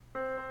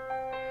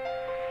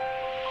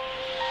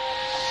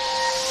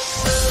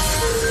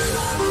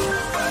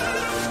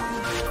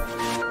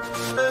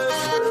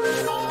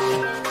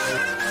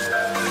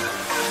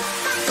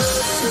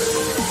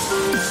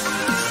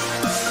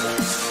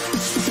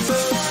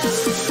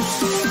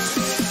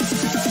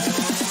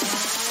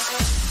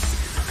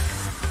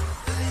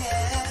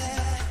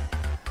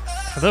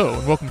Hello,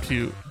 and welcome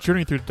to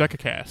Journey Through the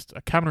Decacast,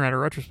 a Kamen Rider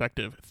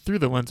retrospective through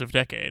the lens of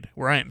Decade,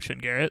 where I am Shin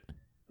Garrett.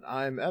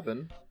 I'm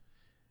Evan.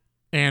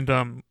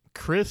 And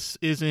Chris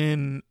is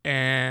in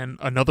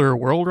another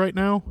world right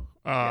now.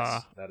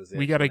 Yes, that is the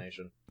we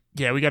explanation.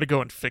 We gotta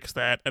go and fix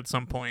that at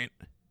some point.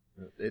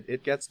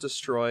 It gets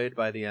destroyed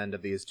by the end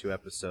of these two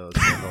episodes,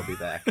 and he'll be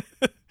back.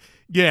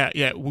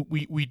 Yeah,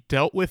 we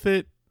dealt with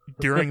it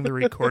during the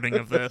recording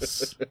of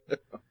this,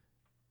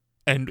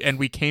 and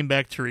we came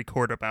back to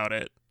record about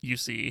it, you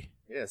see.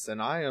 Yes,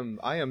 and I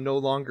am no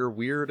longer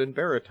weird and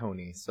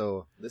baritone,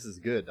 so this is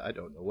good. I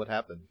don't know what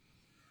happened.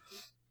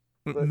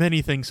 But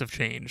many things have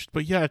changed,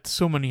 but yet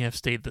so many have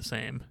stayed the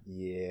same.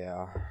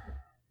 Yeah.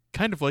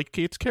 Kind of like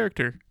Kate's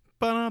character.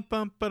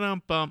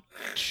 Ba-dum-bum.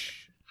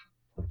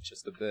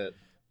 Just a bit.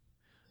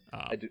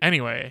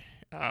 Anyway,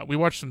 we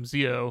watched some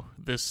Zio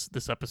this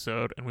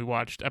episode, and we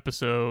watched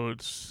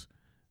episodes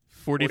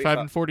 45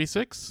 and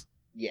 46.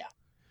 Yeah.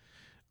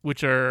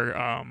 Which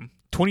are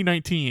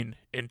 2019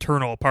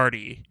 Internal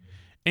Party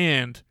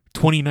and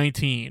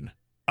 2019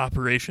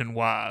 Operation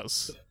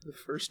Waz. The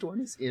first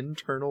one is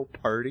Internal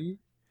Party?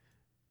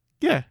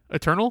 Yeah,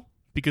 Eternal,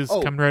 because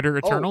Kamen Rider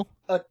Eternal.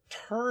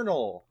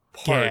 Eternal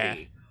Party. Yeah.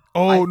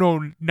 Oh,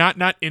 no,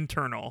 not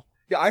Internal.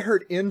 Yeah, I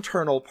heard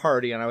Internal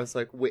Party, and I was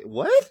like, wait,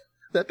 what?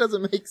 That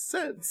doesn't make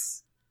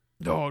sense.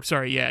 Oh,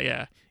 sorry,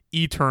 yeah.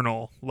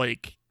 Eternal,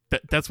 like,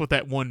 that's what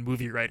that one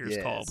movie writer's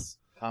called.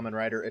 Kamen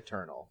Rider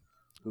Eternal.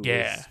 Who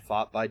was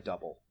fought by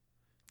Double.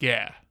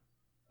 Yeah.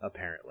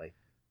 Apparently.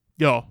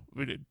 Yo,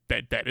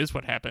 that is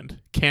what happened.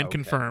 Can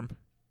confirm.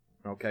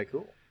 Okay,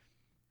 cool.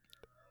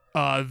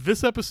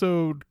 This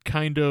episode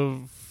kind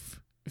of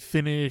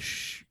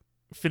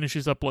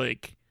finishes up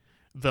like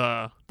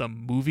the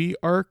movie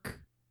arc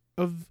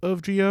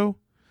of Geo.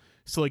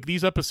 So like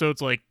these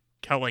episodes, like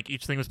how like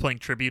each thing was playing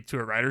tribute to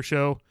a writer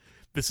show.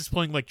 This is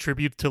playing like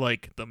tribute to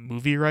like the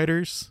movie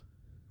writers.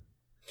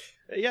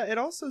 Yeah, it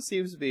also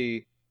seems to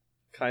be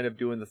kind of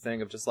doing the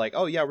thing of just like,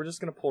 oh yeah, we're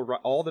just gonna pull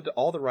all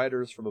the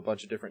writers from a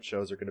bunch of different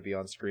shows are gonna be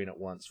on screen at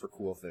once for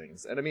cool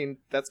things. And I mean,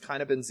 that's kind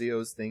of been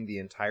Zio's thing the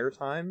entire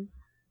time,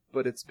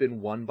 but it's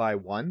been one by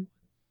one.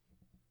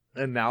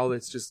 And now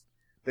it's just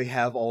they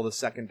have all the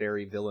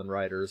secondary villain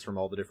writers from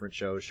all the different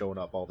shows showing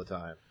up all the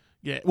time.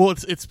 Yeah, well,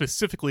 it's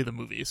specifically the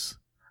movies.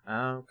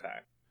 Okay.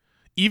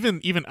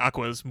 Even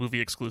Aqua's movie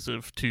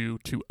exclusive to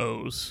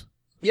O's.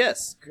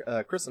 Yes,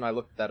 Chris and I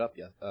looked that up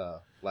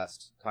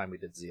last time we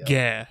did Zio.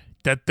 Yeah,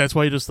 that's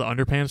why he does the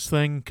underpants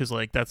thing, because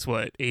like that's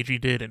what AG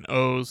did in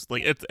O's.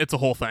 Like it's a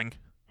whole thing.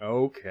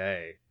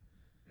 Okay,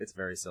 it's a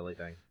very silly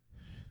thing,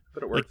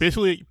 but it works.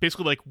 Like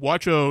basically like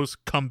watch O's,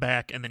 come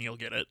back, and then you'll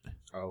get it.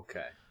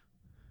 Okay.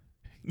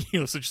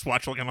 So just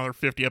watch like another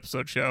 50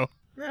 episode show.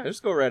 Yeah,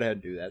 just go right ahead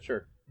and do that.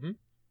 Sure.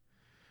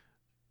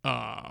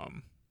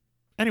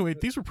 Anyway,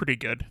 these were pretty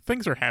good.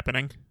 Things are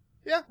happening.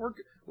 Yeah,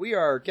 we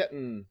are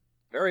getting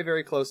very,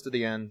 very close to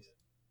the end.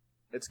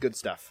 It's good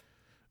stuff.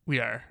 We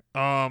are.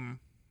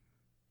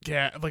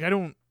 Yeah, like I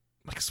don't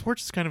like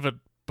Swartz is kind of a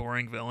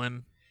boring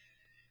villain.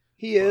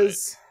 He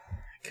is,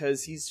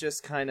 because he's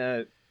just kind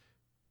of.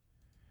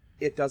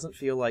 It doesn't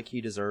feel like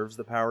he deserves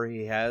the power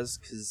he has,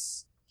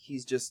 because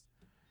he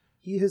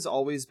has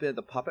always been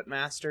the puppet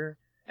master,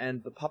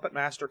 and the puppet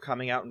master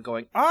coming out and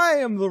going, "I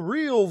am the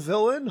real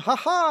villain,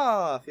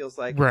 haha!" feels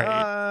like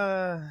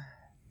right.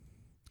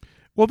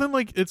 Well, then,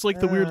 like, it's like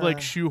the weird, like,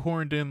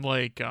 shoehorned in,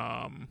 like,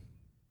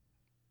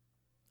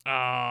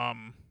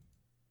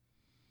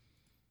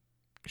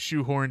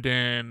 shoehorned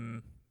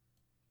in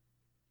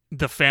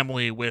the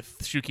family with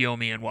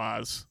Shukiomi and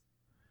Waz.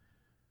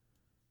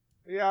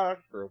 Yeah,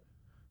 that's true.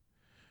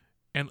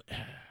 And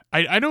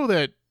I know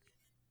that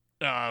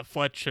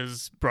Fletch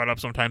has brought up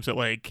sometimes that,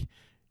 like,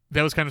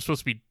 that was kind of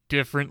supposed to be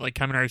different. Like,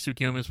 Kamen Rider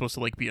Tsukiomi was supposed to,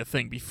 like, be a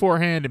thing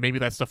beforehand, and maybe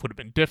that stuff would have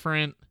been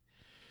different.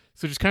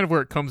 So just kind of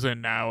where it comes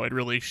in now, it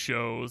really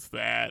shows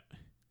that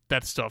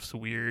that stuff's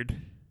weird.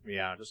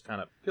 Yeah, just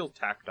kind of feels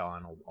tacked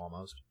on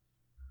almost.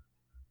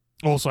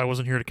 Also, I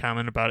wasn't here to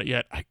comment about it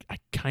yet. I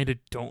kind of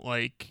don't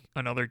like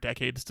Another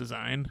Decade's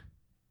design.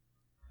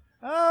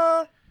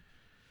 I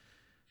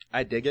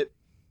dig it.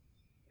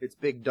 It's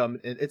big, dumb,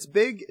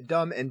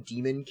 and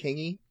demon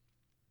kingy.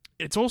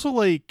 It's also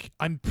like,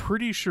 I'm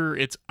pretty sure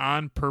it's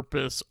on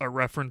purpose a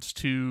reference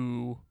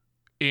to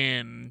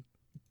in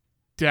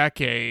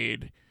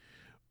Decade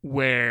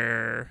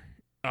where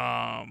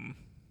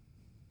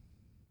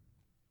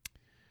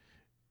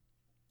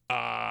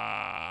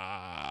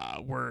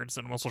words,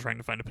 and I'm also trying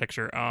to find a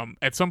picture.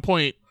 At some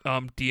point,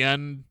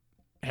 Dien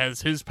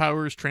has his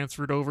powers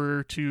transferred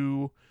over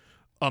to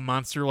a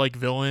monster-like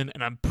villain,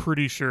 and I'm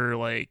pretty sure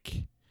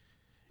like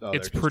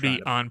it's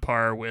pretty on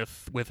par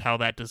with how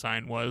that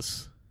design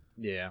was.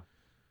 Yeah.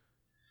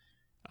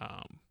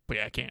 But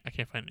yeah, I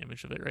can't find an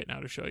image of it right now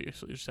to show you,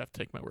 so you just have to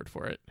take my word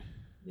for it.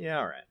 Yeah,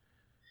 all right.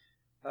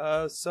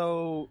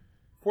 So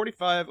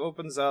 45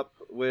 opens up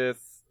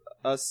with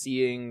us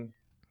seeing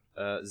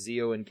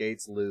Zio and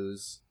Gates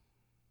lose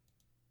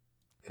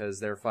because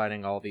they're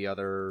fighting all the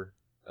other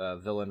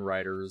villain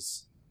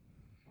writers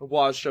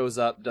Waz shows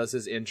up, does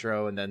his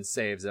intro, and then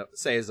saves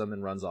him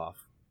and runs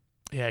off.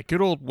 Yeah,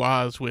 good old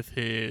Waz with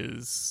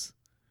his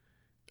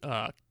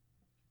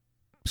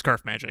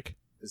scarf magic.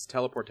 His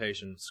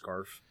teleportation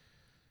scarf.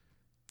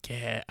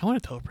 Yeah, I want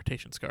a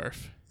teleportation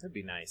scarf. That'd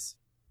be nice.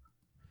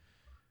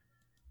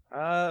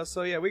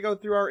 So yeah, we go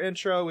through our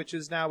intro, which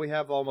is now we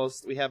have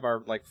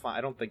our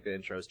I don't think the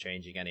intro's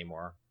changing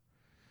anymore.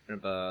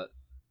 But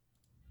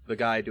the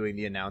guy doing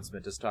the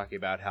announcement is talking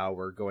about how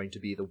we're going to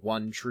be the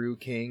one true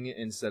king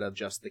instead of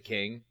just the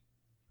king.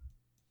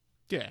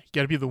 Yeah, you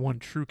gotta be the one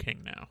true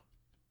king now.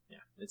 Yeah,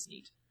 it's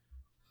neat.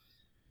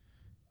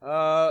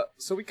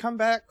 So we come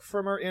back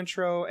from our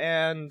intro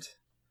and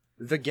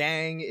the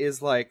gang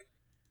is like,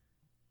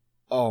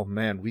 oh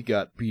man, we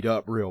got beat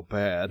up real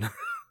bad.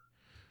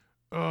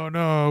 Oh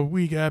no,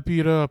 we got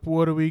beat up.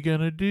 What are we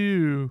gonna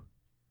do?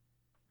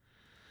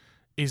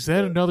 Is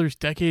that another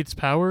Decade's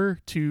power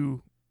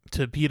to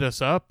beat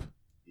us up?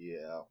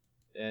 Yeah.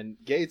 And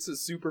Gates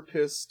is super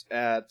pissed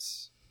at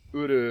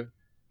Uru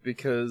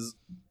because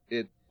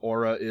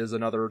Aura is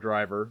another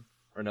driver,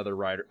 or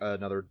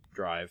another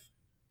drive.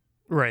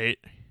 Right.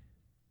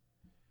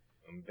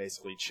 And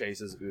basically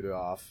chases Uru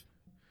off.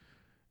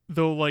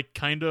 Though, like,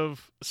 kind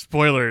of,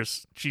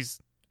 spoilers, she's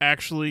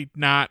actually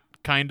not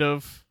kind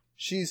of.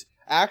 She's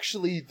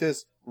actually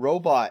this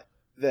robot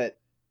that...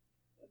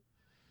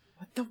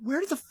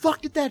 Where the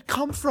fuck did that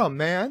come from,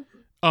 man?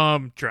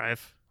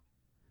 Drive.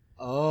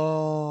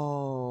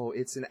 Oh,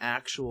 it's an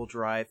actual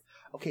drive.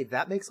 Okay,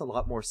 that makes a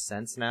lot more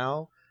sense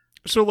now.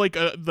 So, like,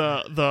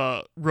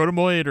 the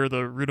Rotomoid or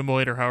the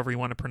Rutomoid or however you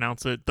want to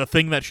pronounce it, the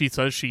thing that she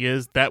says she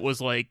is, that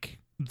was, like,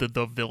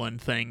 the villain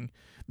thing.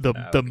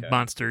 The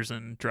monsters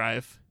in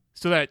Drive.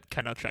 So that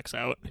kind of checks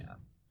out. Yeah.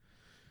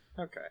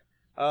 Okay.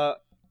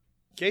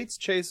 Gates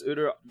chases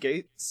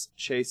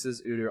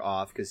Udur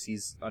off because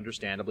he's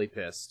understandably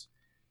pissed.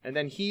 And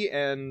then he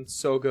and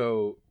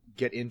Sogo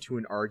get into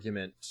an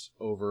argument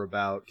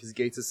because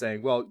Gates is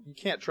saying, well, you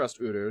can't trust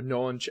Udur.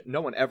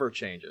 No one ever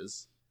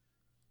changes.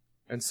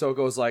 And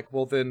Sogo's like,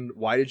 well then,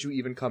 why did you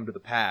even come to the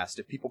past?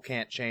 If people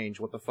can't change,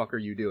 what the fuck are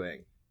you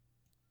doing?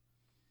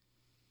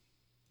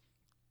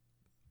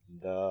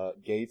 And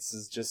Gates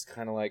is just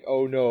kind of like,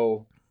 oh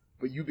no,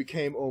 but you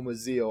became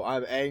Omazeo.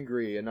 I'm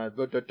angry, and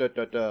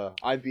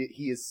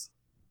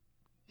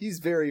he's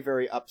very,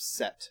 very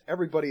upset.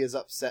 Everybody is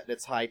upset, and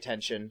it's high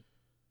tension.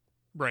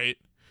 Right.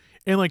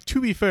 And, like, to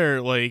be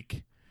fair,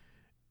 like,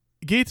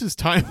 Gates'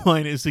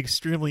 timeline is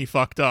extremely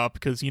fucked up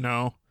because, you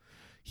know,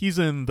 he's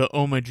in the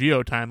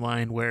Omageo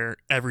timeline where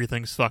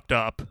everything's fucked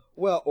up.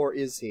 Well, or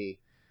is he?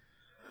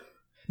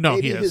 No,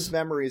 Maybe he is. His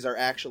memories are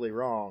actually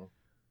wrong.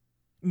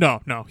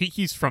 No,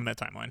 he's from that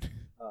timeline.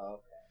 Oh,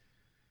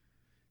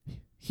 okay.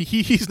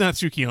 He's not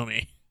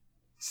Tsukiyomi.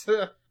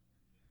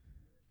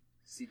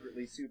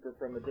 Secretly super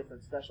from a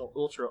different special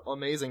ultra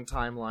amazing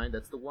timeline.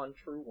 That's the one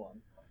true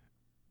one.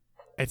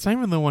 It's not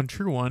even the one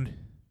true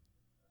one.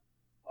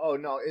 Oh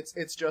no,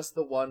 it's just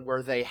the one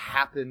where they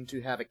happen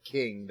to have a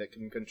king that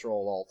can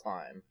control all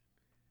time.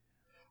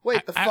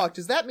 Wait, fuck?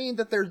 Does that mean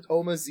that they're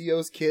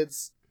Omazeo's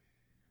kids?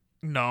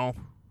 No.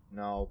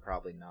 No,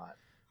 probably not.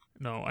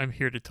 No, I'm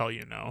here to tell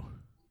you no.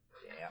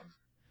 Damn.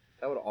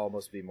 That would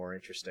almost be more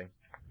interesting.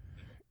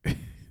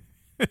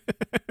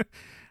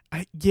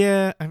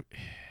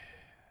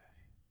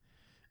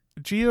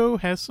 Geo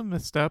has some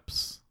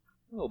missteps.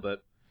 A little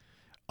bit.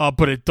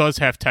 But it does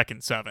have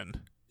Tekken 7.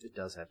 It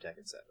does have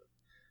Tekken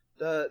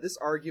 7. This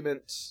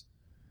argument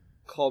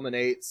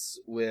culminates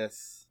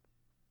with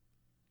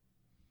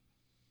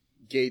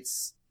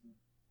Gates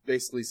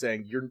basically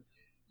saying you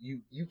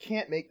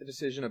can't make the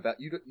decision about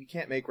you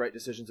can't make right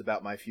decisions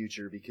about my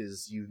future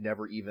because you've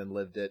never even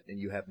lived it and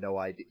you have no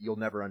idea, you'll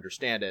never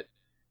understand it.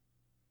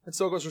 And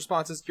Sogo's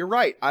response is, "You're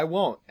right, I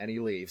won't," and he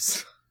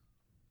leaves.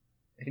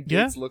 And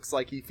Gates looks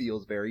like he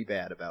feels very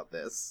bad about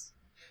this.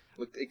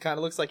 It kind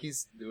of looks like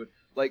he's doing,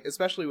 like,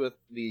 especially with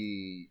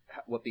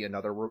what the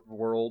another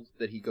world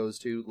that he goes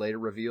to later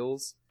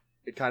reveals.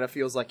 It kind of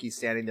feels like he's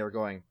standing there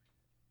going,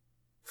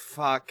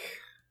 "Fuck,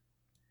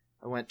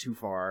 I went too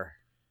far."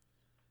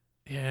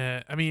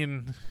 Yeah, I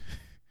mean,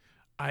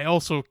 I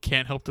also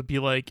can't help to be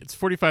like, it's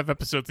 45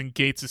 episodes and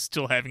Gates is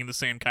still having the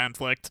same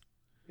conflict.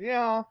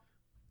 Yeah.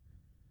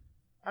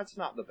 That's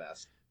not the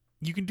best.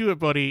 You can do it,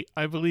 buddy.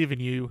 I believe in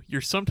you. You're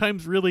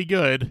sometimes really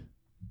good.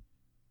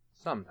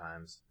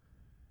 Sometimes.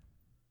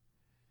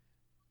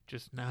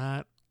 Just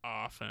not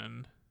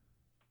often.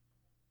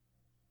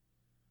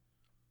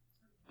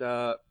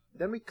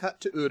 Then we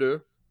cut to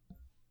Uru,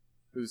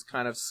 who's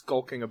kind of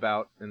skulking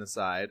about in the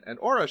side, and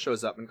Aura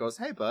shows up and goes,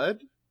 "Hey,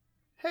 bud.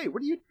 Hey,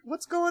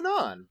 what's going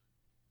on?"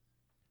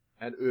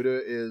 And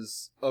Uru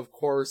is, of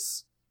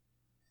course,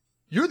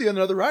 "You're the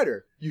another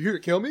rider. You here to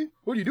kill me?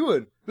 What are you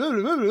doing?" Blah,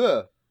 blah, blah,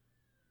 blah.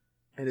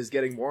 And is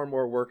getting more and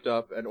more worked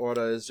up, and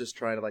Aura is just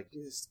trying to, like,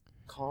 just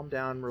calm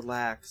down,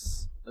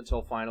 relax,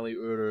 until finally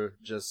Uru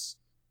just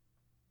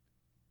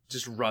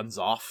runs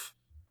off.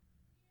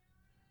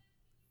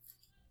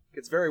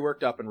 Gets very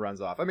worked up and runs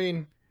off. I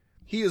mean,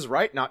 he is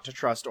right not to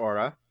trust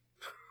Aura.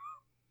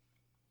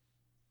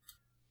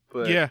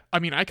 But Yeah, I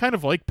mean, I kind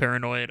of like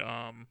Paranoid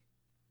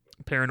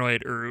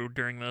Uru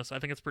during this. I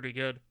think it's pretty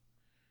good.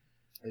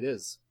 it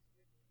is.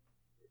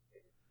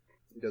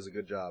 He does a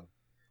good job.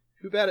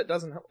 Too bad it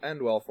doesn't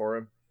end well for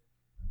him.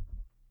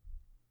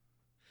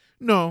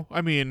 No,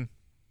 I mean,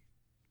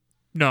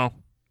 no.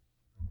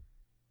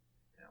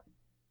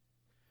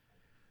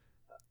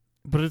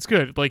 But it's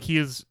good. Like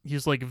he's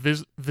like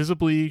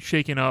visibly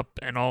shaken up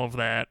and all of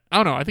that. I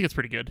don't know. I think it's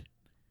pretty good.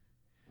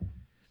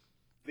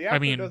 The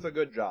actor does a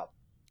good job.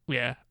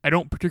 Yeah, I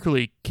don't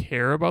particularly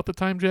care about the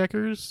Time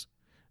Jackers.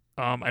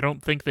 I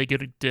don't think they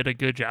did a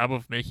good job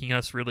of making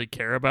us really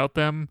care about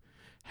them.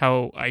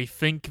 How I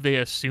think they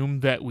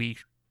assumed that we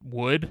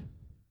would.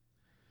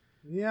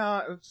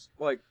 Yeah, it's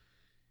like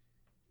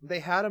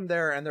they had them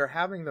there, and they're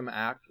having them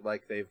act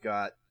like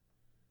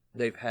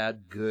they've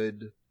had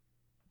good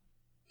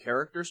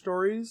character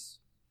stories,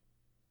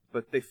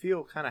 but they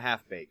feel kind of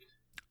half-baked.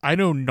 I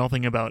know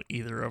nothing about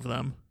either of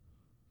them.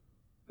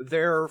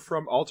 They're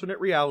from alternate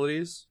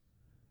realities.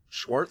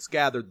 Schwartz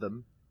gathered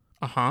them.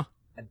 Uh-huh.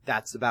 And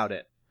that's about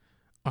it.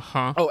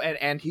 Uh-huh. Oh,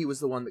 and he was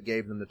the one that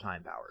gave them the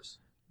time powers.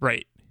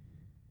 Right.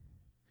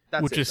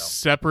 That's Which it, is though.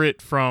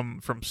 separate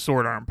from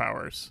sword arm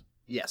powers.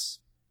 Yes.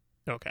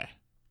 Okay.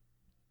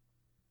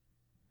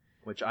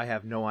 Which I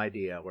have no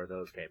idea where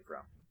those came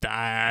from.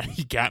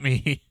 You got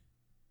me.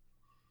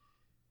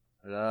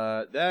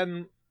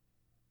 Then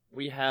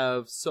we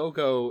have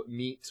Sogo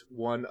meet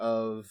one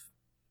of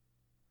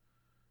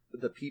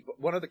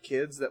the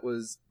kids that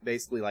was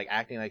basically like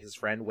acting like his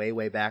friend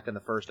way back in the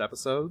first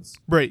episodes.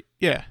 Right,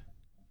 yeah.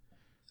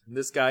 And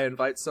this guy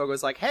invites Sogo.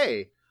 Is like,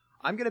 hey,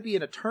 I'm gonna be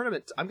in a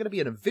tournament. I'm gonna be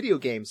in a video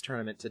games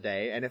tournament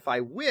today, and if I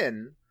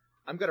win,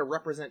 I'm gonna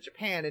represent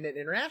Japan in an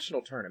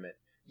international tournament.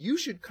 You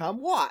should come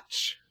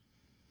watch.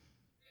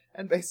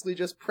 And basically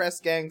just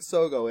press gang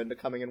Sogo into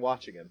coming and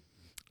watching him.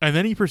 And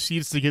then he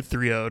proceeds to get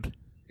 3-0'd.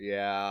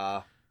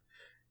 Yeah.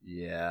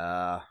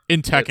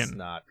 In Tekken. It's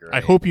not great.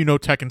 I hope you know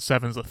Tekken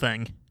 7's a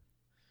thing.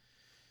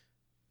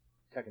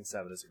 Tekken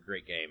 7 is a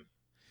great game.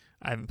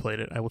 I haven't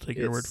played it. I will take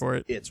your word for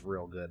it. It's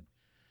real good.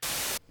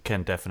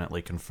 Can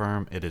definitely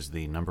confirm it is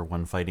the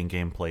 #1 fighting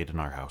game played in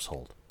our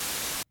household.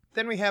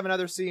 Then we have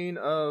another scene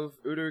of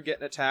Uru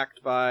getting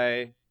attacked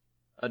by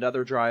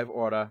another Drive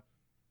Aura.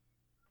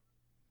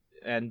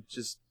 And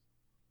just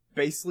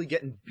basically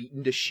getting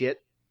beaten to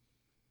shit.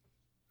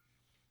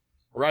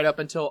 Right up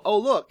until, oh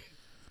look,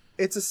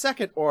 it's a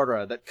second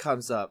Aura that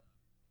comes up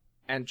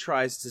and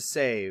tries to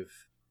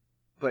save,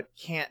 but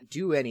can't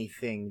do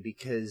anything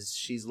because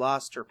she's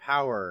lost her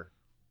power.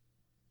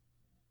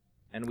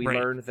 And we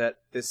learned that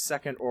this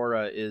second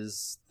Aura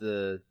is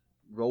the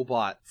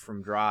robot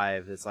from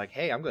Drive. It's like,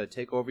 hey, I'm going to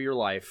take over your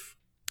life.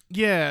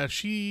 Yeah,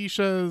 she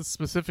says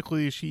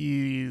specifically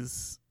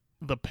she's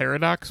the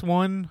Paradox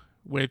one,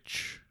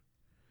 which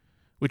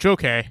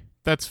okay,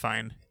 that's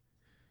fine.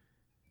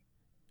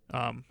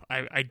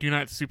 I do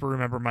not super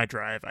remember my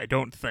Drive. I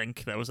don't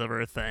think that was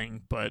ever a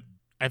thing, but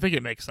I think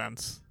it makes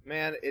sense.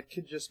 Man, it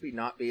could just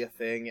not be a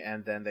thing,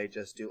 and then they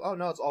just do, oh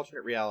no, it's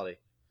alternate reality.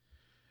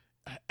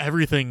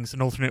 Everything's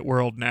an alternate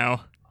world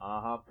now.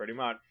 Pretty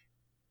much.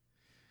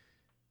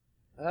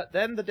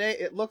 Then the day,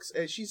 it looks,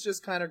 she's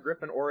just kind of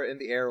gripping Aura in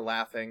the air,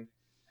 laughing,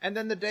 and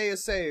then the day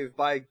is saved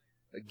by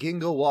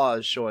Ginga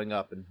Waz showing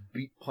up and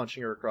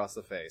punching her across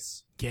the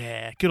face.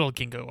 Yeah, good old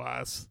Ginga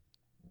Waz.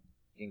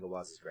 Ginga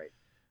Waz is great.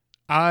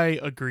 I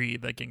agree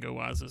that Ginga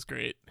Waz is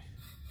great.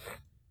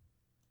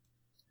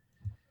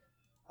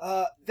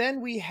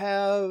 Then we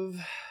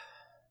have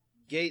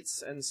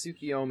Gates and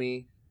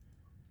Tsukiyomi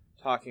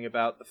talking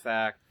about the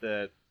fact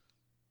that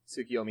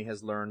Tsukiyomi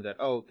has learned that,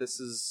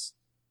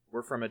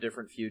 we're from a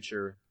different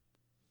future.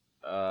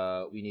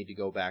 We need to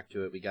go back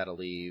to it. We gotta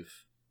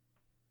leave.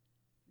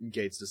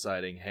 Gates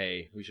deciding,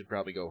 hey, we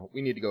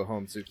need to go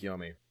home,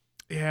 Tsukiyomi.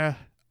 Yeah,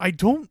 I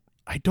don't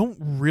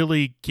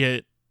really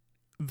get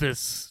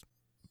this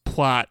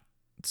plot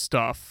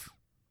stuff.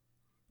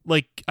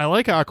 Like, I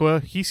like Aqua.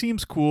 He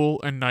seems cool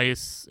and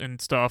nice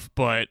and stuff,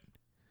 but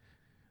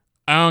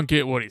I don't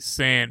get what he's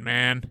saying,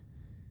 man.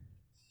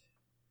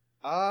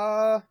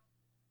 I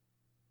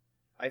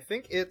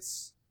think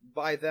it's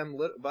by them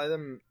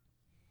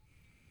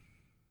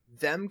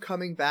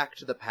coming back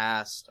to the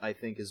past. I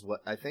think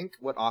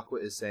what Aqua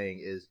is saying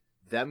is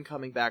them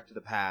coming back to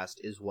the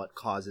past is what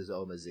causes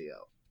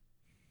Omazeo.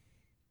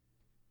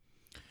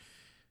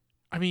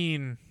 I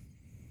mean,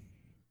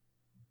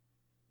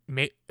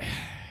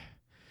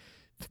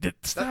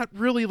 it's not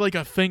really like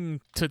a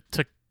thing to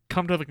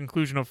come to the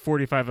conclusion of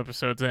 45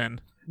 episodes in.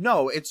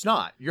 No, it's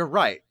not. You're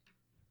right.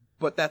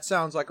 But that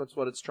sounds like it's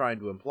what it's trying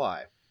to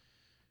imply.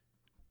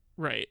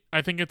 Right.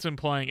 I think it's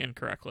implying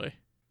incorrectly.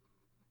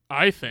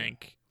 I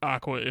think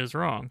Aqua is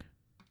wrong.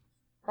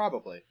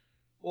 Probably.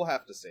 We'll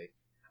have to see.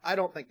 I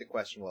don't think the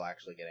question will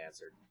actually get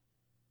answered.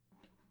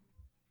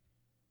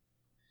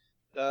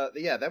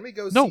 Then we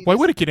go see... No, why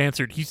would it get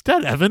answered? He's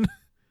dead, Evan.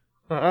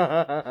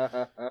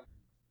 But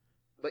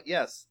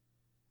yes.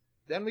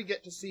 Then we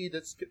get to see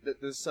this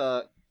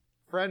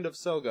friend of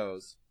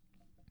Sogo's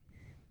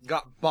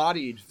got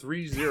bodied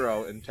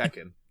 3-0 in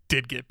Tekken.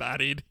 Did get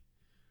bodied.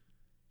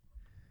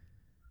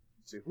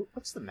 See,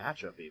 what's the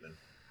matchup even?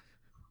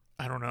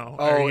 I don't know.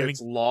 Oh, it's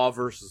Law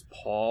versus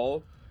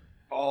Paul.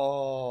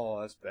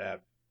 Oh, that's bad.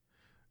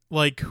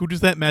 Like, who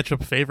does that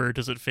matchup favor?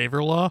 Does it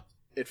favor Law?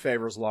 It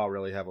favors Law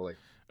really heavily.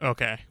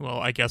 Okay, well,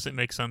 I guess it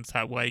makes sense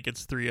why he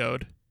gets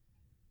 3-0'd.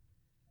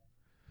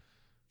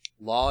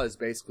 Law is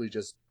basically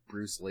just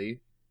Bruce Lee.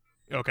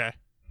 Okay.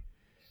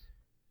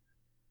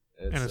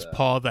 It's, and is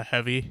Paul the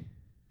heavy?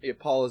 Yeah,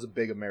 Paul is a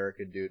big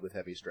American dude with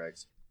heavy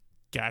strikes.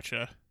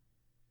 Gotcha.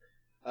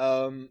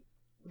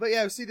 But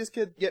yeah, we see this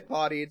kid get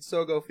bodied.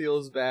 Sogo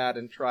feels bad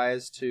and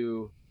tries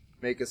to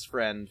make his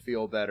friend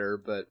feel better,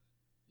 but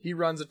he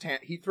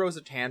throws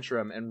a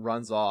tantrum and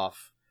runs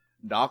off,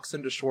 knocks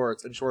into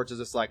Schwartz, and Schwartz is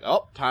just like,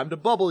 "Oh, time to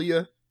bubble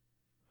you."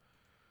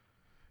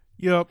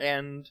 Yep.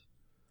 And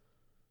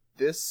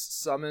this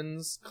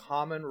summons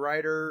Kamen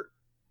Rider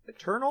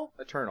Eternal,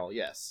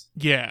 yes.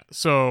 Yeah.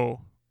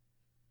 So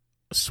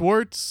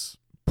Schwartz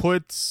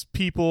puts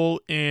people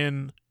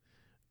in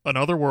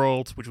another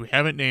world, which we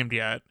haven't named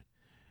yet.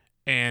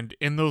 And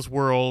in those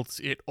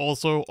worlds, it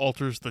also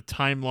alters the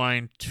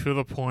timeline to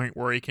the point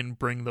where he can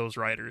bring those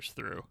riders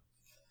through.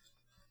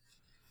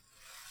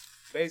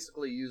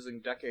 Basically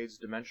using Decade's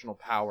dimensional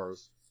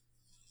powers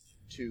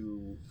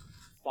to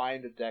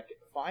find an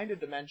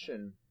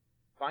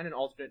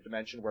alternate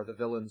dimension where the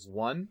villains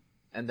won,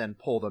 and then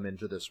pull them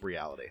into this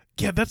reality.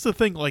 Yeah, that's the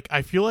thing. Like,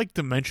 I feel like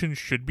dimension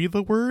should be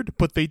the word,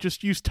 but they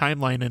just use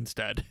timeline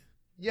instead.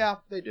 Yeah,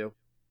 they do.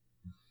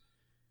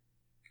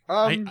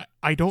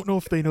 I don't know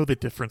if they know the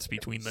difference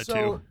between the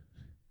two.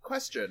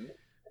 Question.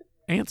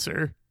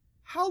 Answer.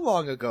 How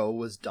long ago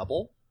was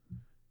Double?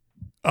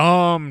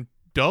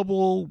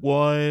 Double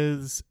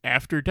was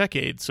after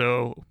Decade,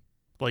 so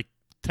like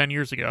 10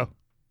 years ago.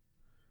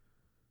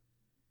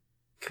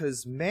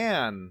 'Cause,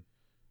 man,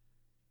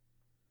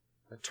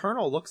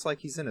 Eternal looks like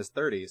he's in his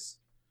 30s.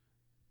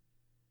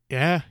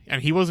 Yeah,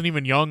 and he wasn't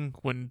even young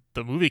when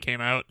the movie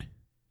came out.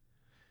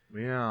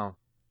 Yeah.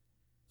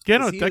 Yeah,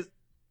 no,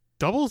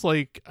 Double's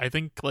like, I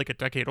think, like a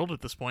decade old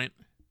at this point.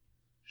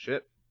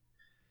 Shit.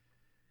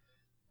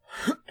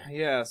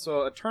 Yeah,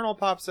 so Eternal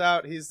pops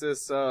out. He's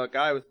this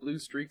guy with blue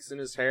streaks in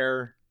his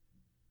hair.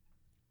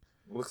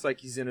 Looks like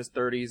he's in his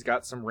 30s,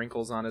 got some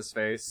wrinkles on his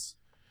face.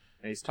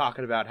 And he's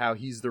talking about how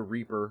he's the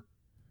Reaper.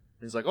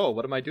 And he's like, oh,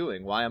 what am I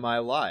doing? Why am I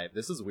alive?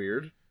 This is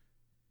weird.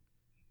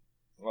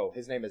 Oh,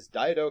 his name is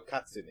Daido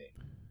Katsumi.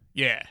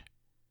 Yeah.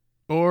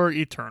 Or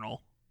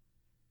Eternal.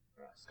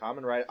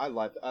 Common ride. I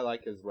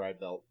like his ride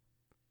belt.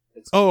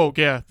 It's cool.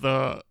 Yeah,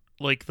 the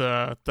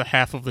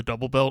half of the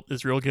double belt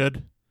is real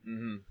good.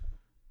 Mm-hmm.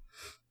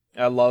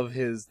 I love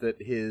his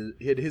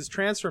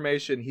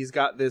transformation. He's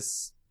got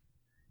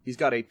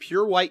a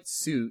pure white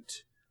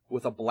suit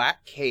with a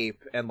black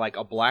cape and like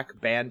a black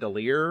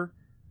bandolier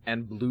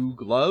and blue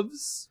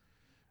gloves.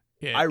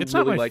 Yeah, it's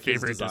really not my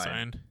favorite his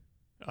design.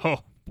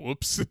 Oh,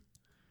 whoops.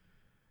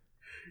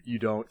 You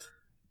don't?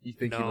 You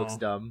think he looks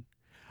dumb?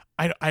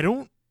 I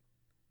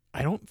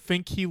don't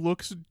think he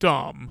looks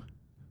dumb.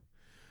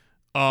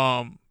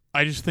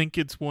 I just think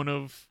it's one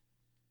of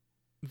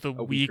the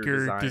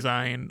weaker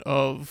design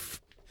of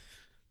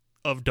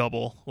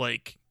Double.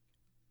 Like,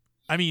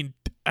 I mean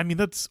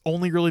that's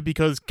only really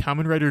because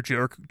Kamen Rider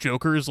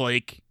Joker's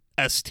like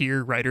S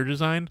tier rider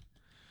design.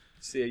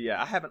 See, yeah,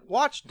 I haven't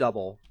watched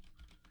Double,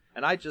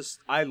 and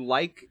I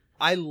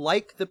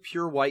like the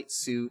pure white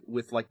suit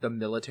with like the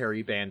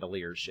military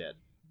bandolier shit.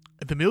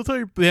 The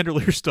military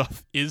bandolier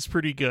stuff is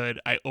pretty good.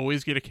 I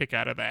always get a kick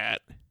out of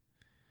that.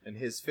 And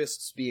his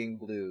fists being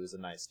blue is a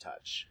nice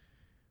touch.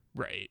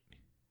 Right.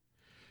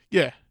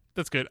 Yeah,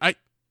 that's good. I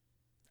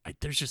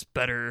there's just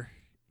better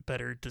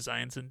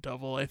designs in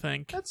Double, I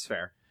think. That's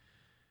fair.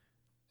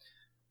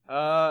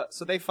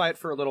 So they fight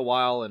for a little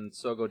while, and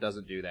Sogo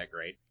doesn't do that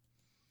great.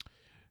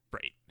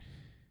 Right.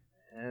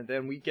 And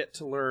then we get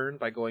to learn,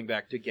 by going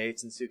back to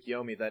Gates and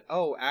Tsukiyomi, that,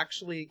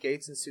 actually,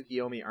 Gates and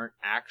Tsukiyomi aren't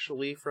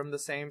actually from the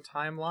same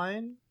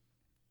timeline.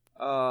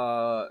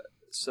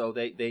 So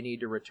they need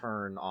to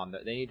return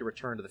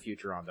to the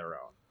future on their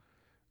own.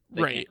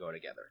 They can't go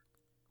together.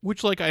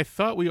 Which, like, I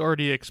thought we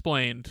already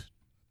explained.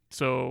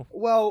 So,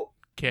 well,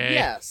 okay.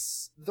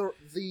 Yes,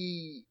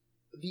 the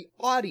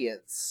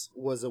audience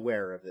was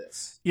aware of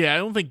this. Yeah, I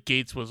don't think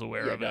Gates was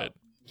aware of it.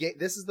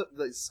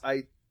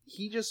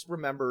 He just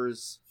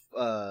remembers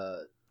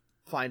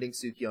finding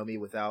Tsukiyomi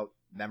without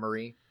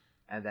memory,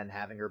 and then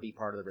having her be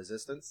part of the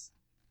resistance.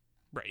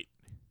 Right.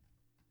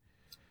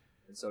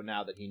 And so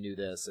now that he knew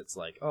this, it's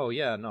like, oh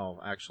yeah, no,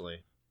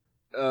 actually.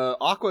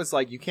 Aqua's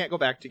like, you can't go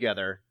back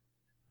together.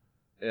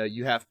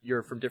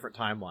 You're from different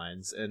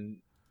timelines, and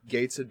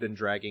Gates had been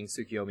dragging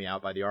Tsukiyomi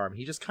out by the arm.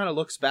 He just kind of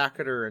looks back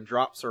at her and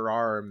drops her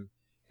arm,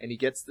 and he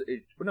gets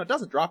it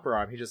doesn't drop her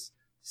arm. He just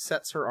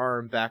sets her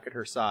arm back at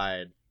her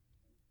side,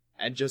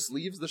 and just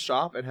leaves the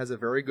shop and has a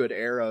very good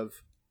air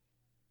of,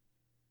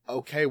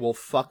 okay, well,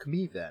 fuck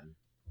me then.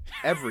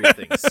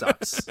 Everything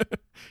sucks.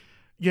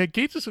 Yeah,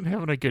 Gates isn't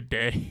having a good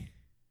day.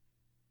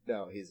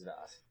 No, he's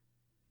not.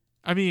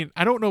 I mean,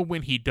 I don't know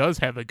when he does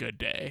have a good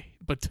day,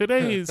 but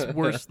today is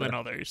worse than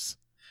others.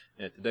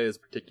 Yeah, today is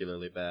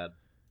particularly bad.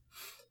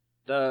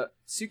 The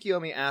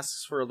Tsukiyomi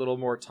asks for a little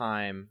more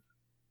time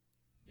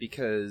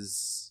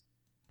because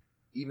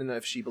even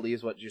if she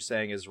believes what you're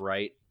saying is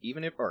right,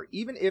 even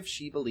if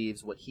she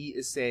believes what he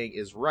is saying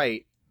is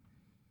right,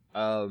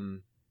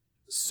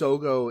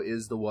 Sogo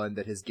is the one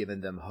that has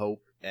given them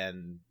hope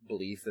and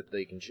belief that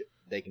they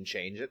can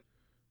change it.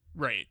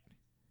 Right.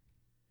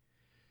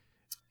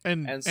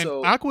 And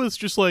so Aqua's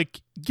just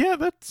like, yeah,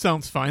 that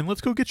sounds fine.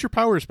 Let's go get your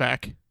powers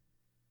back.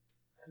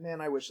 Man,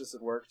 I wish this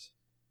had worked.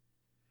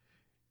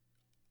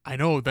 I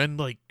know, then,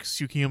 like,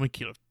 Tsukiyomi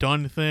could have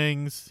done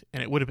things,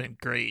 and it would have been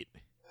great.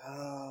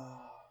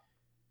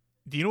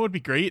 Do you know what would be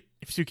great?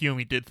 If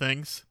Tsukiyomi did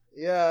things?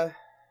 Yeah.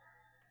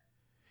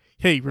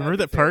 Hey, remember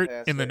That'd that be part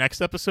fantastic. in the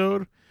next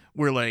episode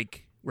where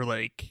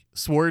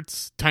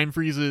Swartz time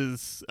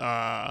freezes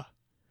Aqua,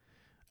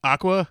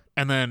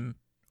 and then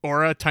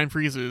Aura time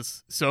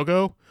freezes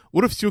Sogo?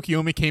 What if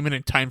Tsukiyomi came in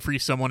and time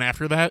freeze someone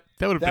after that?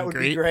 That would have been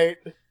great. Be great.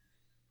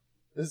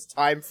 This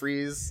time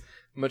freeze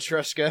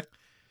Matryoshka.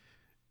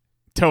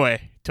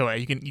 Toei,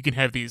 you can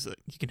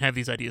have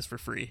these ideas for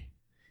free.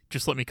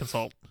 Just let me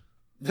consult.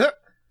 So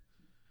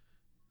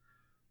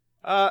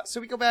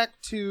we go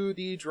back to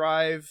the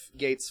Drive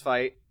Gates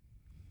fight.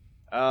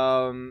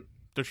 Don't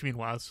you mean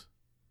Waz?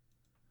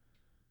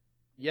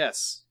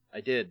 Yes,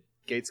 I did.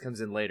 Gates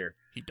comes in later.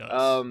 He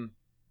does.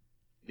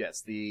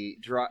 Yes,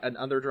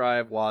 another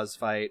Drive Waz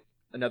fight.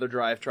 Another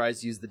Drive tries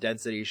to use the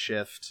density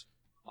shift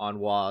on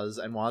Waz,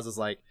 and Waz is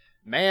like,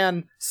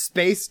 "Man,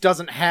 space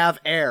doesn't have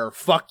air.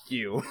 Fuck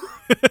you."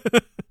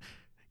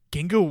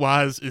 Gingo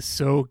Waz is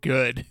so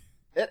good.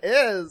 It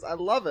is. I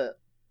love it.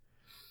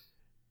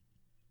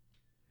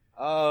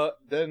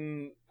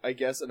 Then I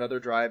guess another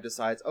Drive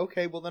decides,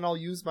 okay, well then I'll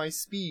use my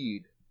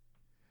speed.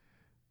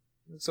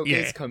 So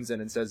Yeah. Gates comes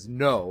in and says,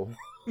 "No,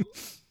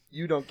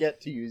 you don't get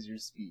to use your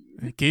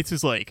speed." Gates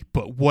is like,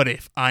 but what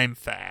if I'm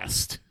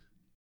fast?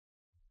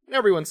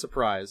 Everyone's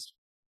surprised,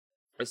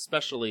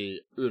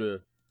 especially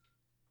Ura,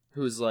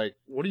 who's like,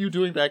 "What are you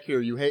doing back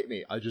here? You hate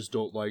me. I just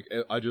don't like.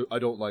 I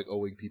don't like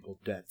owing people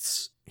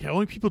debts." Yeah,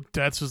 owing people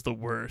debts is the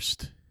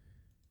worst.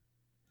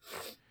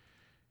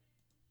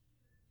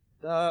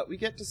 We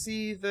get to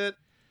see that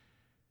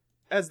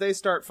as they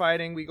start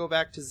fighting, we go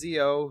back to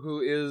Zio,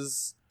 who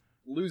is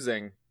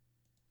losing.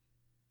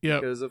 Yeah.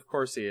 Because of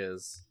course he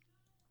is.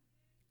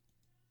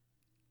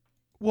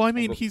 Well, I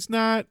mean, he's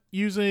not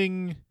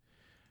using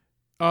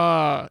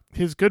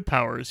his good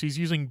powers. He's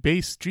using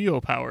base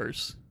Geo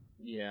powers.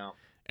 Yeah.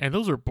 And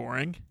those are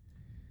boring.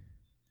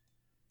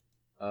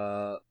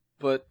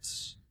 But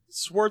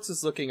Swartz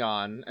is looking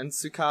on, and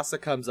Tsukasa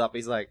comes up.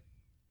 He's like,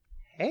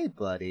 "Hey,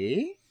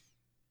 buddy.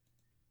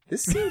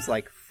 This seems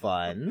like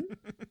fun.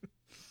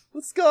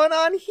 What's going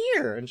on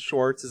here?" And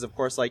Schwartz is, of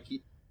course, like,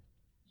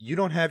 "You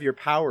don't have your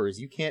powers.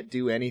 You can't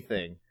do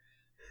anything."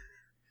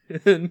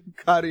 And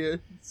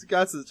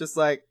Tsukasa's just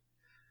like,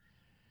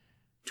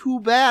 "Too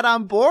bad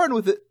I'm born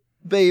with it,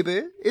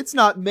 baby. It's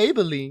not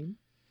Maybelline."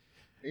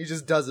 He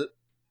just does it.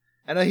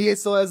 And he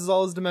still has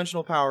all his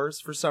dimensional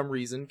powers for some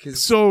reason.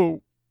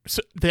 So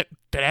that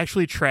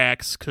actually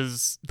tracks,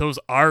 because those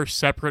are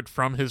separate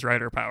from his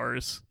rider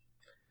powers.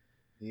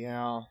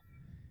 Yeah.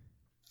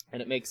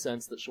 And it makes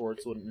sense that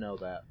Schwartz wouldn't know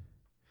that.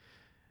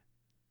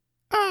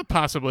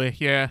 Possibly,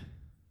 yeah.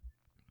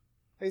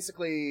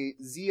 Basically,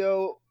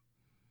 Sogo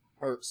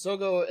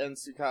and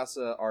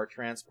Tsukasa are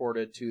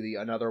transported to the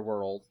another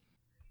world,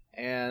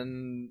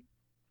 and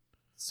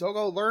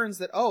Sogo learns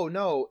that, oh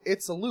no,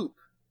 it's a loop.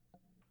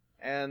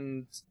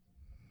 And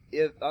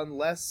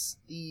unless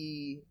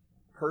the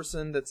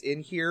person that's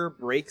in here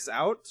breaks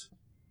out,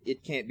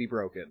 it can't be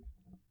broken.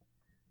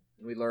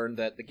 We learned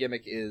that the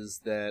gimmick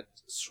is that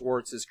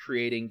Schwartz is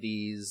creating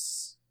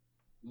these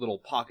little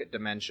pocket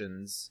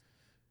dimensions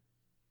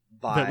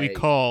that we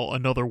call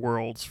Another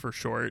Worlds for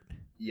short.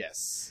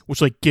 Yes.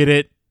 Which, like, get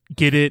it?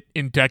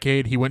 In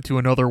Decade, he went to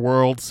Another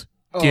Worlds.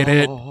 Get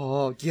it?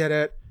 Oh, get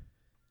it.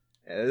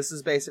 Yeah, this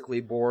is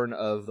basically born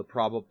of the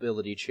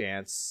probability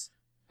chance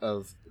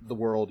of the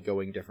world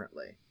going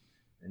differently.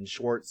 And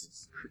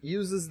Schwartz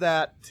uses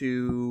that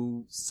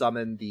to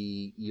summon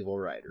the evil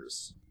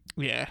riders.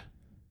 Yeah.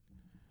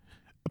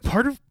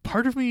 Part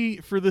of me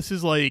for this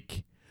is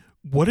like,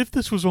 what if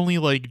this was only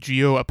like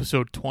Geo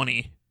episode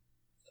 20?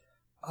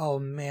 Oh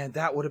man,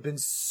 that would have been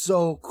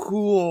so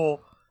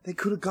cool. They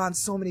could have gone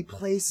so many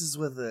places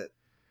with it.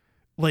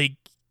 Like,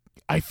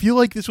 I feel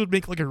like this would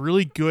make like a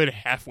really good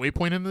halfway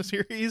point in the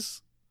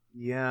series.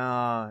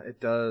 Yeah, it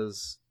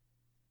does.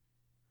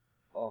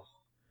 Oh,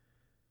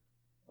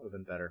 would have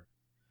been better.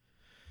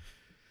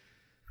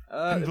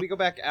 Then we go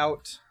back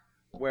out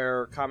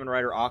where Kamen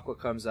Rider Aqua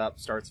comes up,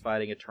 starts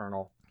fighting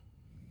Eternal.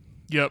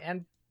 Yep.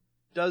 And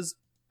does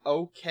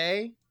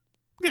okay.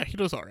 Yeah, he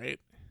does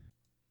alright.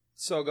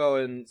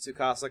 Sogo and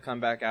Tsukasa come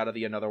back out of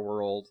the Another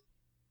World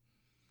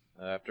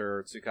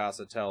after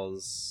Tsukasa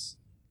tells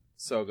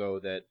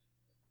Sogo that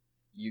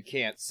you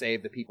can't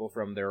save the people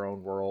from their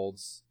own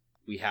worlds.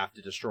 We have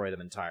to destroy them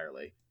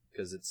entirely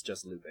because it's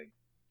just looping.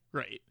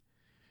 Right.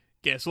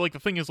 Yeah, so like the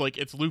thing is like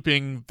it's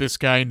looping this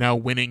guy now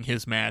winning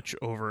his match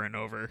over and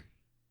over.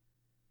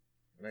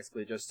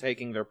 Basically just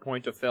taking their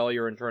point of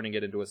failure and turning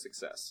it into a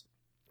success.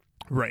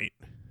 Right.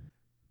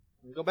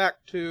 We go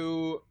back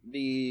to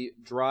the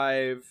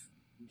Drive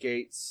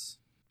Gates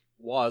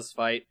Waz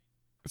fight.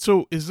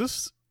 So is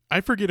this...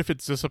 I forget if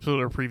it's this episode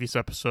or previous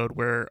episode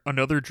where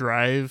another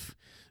Drive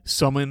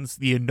summons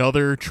the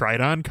another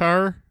Tridon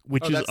car,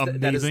 which is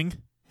amazing.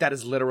 That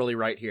is literally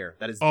right here.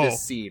 That is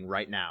this scene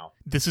right now.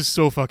 This is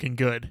so fucking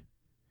good.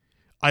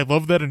 I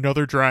love that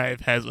another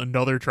Drive has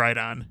another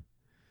Tridon.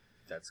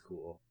 That's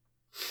cool.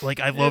 Like,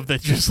 I love that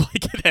just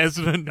like it has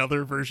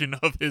another version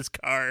of his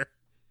car.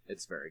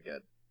 It's very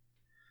good.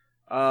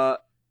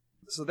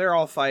 So they're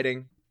all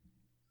fighting.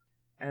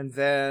 And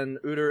then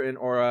Uter and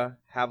Aura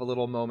have a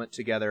little moment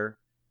together.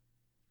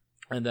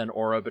 And then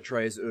Aura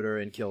betrays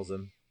Uter and kills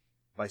him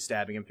by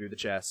stabbing him through the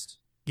chest.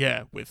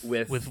 Yeah, with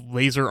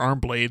laser arm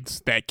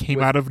blades that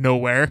came out of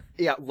nowhere.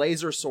 Yeah,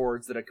 laser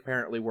swords that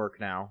apparently work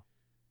now.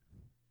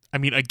 I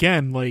mean,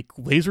 again, like,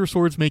 laser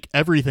swords make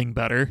everything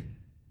better.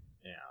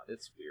 Yeah,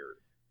 it's weird.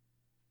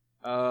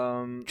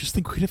 Just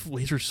think we'd have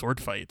laser sword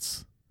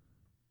fights.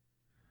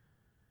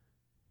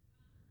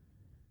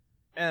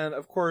 And,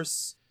 of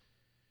course,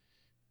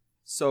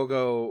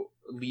 Sogo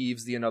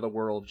leaves the Another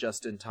World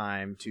just in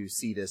time to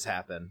see this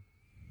happen.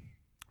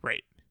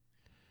 Right.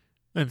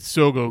 And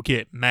Sogo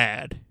get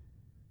mad.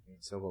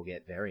 Sogo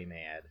get very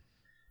mad.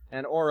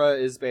 And Aura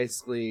is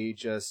basically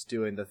just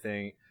doing the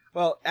thing...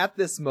 Well, at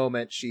this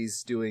moment,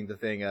 she's doing the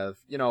thing of,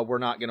 we're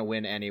not going to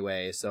win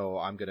anyway, so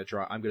I'm going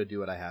to do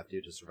what I have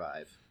to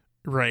survive.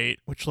 Right.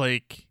 Which,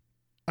 like,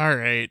 all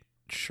right,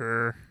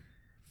 sure.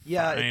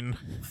 Yeah.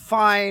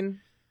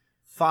 Fine.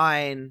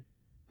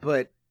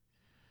 But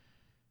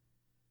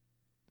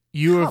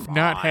you have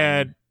not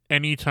had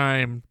any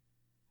time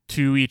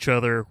to each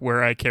other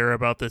where I care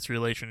about this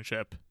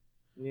relationship.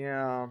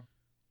 Yeah.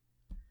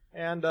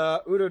 And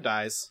Udo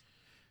dies.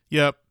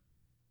 Yep.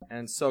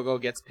 And Sogo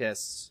gets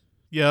pissed.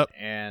 Yep.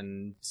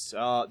 And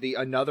the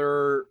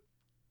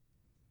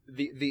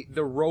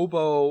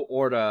Robo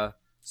Orta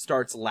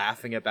starts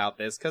laughing about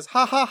this because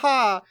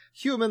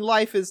human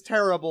life is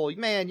terrible.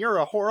 Man, you're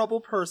a horrible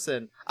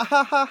person.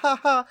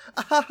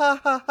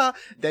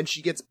 Then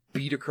she gets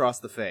beat across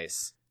the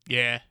face.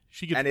 Yeah,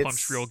 she gets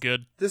punched real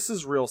good. This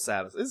is real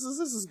this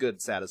is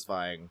good,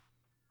 satisfying.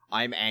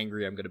 I'm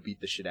angry. I'm gonna beat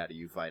the shit out of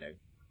you fighting.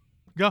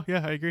 Yeah,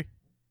 I agree.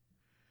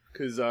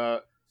 Because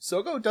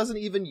Sogo doesn't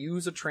even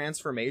use a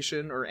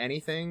transformation or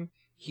anything.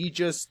 He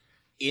just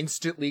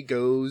instantly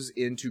goes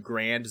into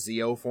Grand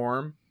Zeo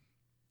form.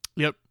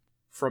 Yep.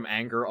 From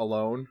anger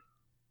alone.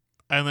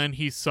 And then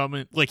he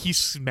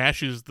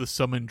smashes the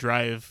summon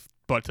drive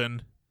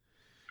button.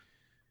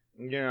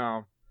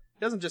 Yeah. He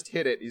doesn't just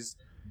hit it, he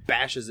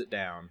bashes it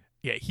down.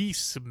 Yeah, he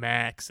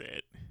smacks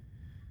it.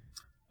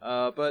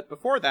 But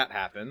before that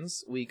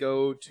happens, we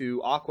go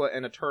to Aqua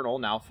and Eternal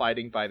now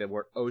fighting by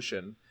the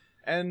ocean.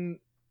 And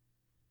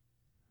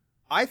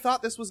I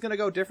thought this was going to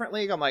go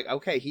differently. I'm like,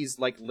 okay, he's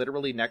like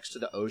literally next to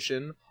the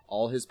ocean.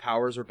 All his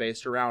powers are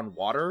based around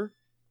water.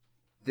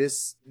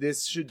 This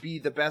should be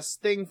the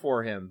best thing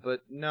for him,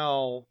 but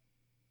no.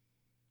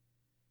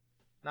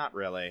 Not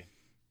really.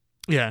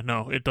 Yeah,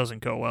 no, it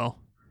doesn't go well.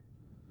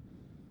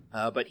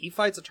 But he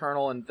fights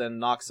Eternal and then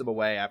knocks him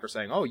away after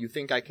saying, "Oh, you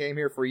think I came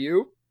here for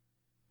you?"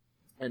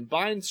 And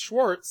binds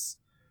Schwartz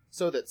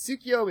so that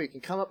Tsukiyomi can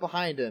come up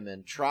behind him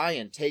and try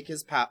and take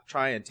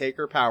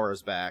her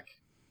powers back.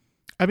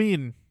 I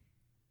mean,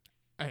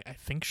 I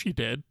think she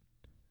did.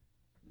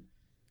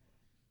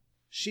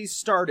 She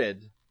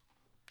started.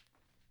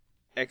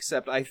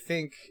 Except I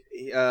think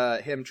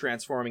him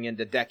transforming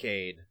into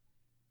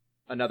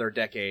another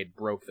Decade,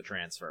 broke the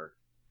transfer.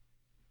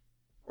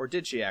 Or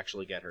did she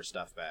actually get her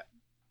stuff back?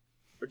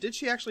 Or did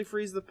she actually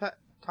freeze the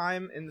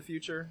time in the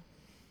future?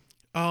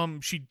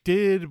 She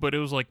did, but it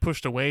was like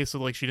pushed away, so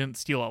like she didn't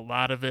steal a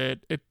lot of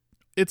it.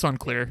 It's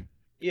unclear.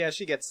 Yeah,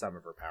 she gets some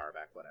of her power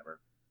back, whatever.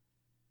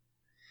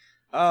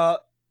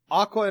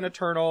 Aqua and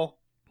Eternal,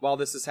 while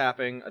this is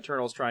happening,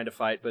 Eternal's trying to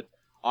fight, but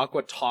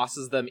Aqua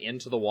tosses them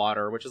into the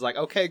water, which is like,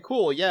 okay,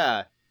 cool,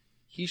 yeah.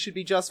 He should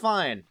be just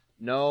fine.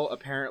 No,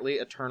 apparently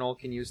Eternal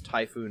can use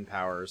typhoon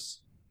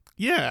powers.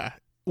 Yeah.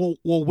 Well,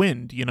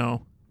 wind,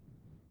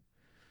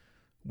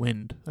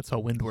 Wind. That's how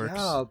wind works.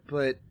 Yeah,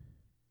 but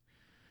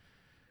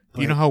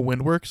Do you know how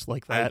wind works?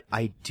 Like that?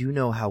 I do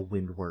know how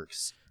wind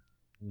works.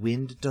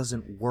 Wind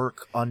doesn't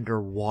work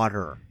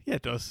underwater. Yeah,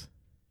 it does.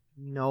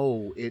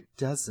 No, it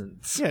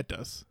doesn't. Yeah, it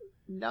does.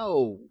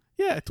 No.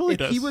 Yeah, it totally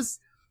does.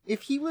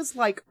 If he was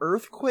like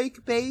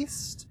earthquake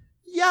based,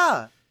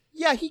 yeah,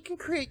 he can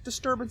create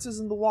disturbances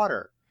in the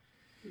water.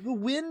 The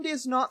wind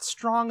is not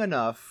strong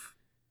enough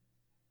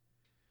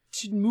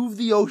to move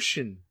the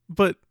ocean.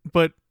 But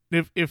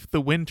if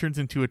the wind turns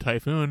into a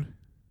typhoon,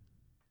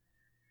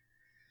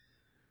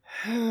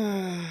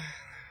 yeah,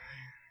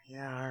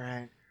 all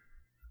right.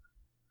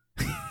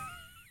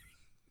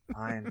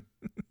 Fine.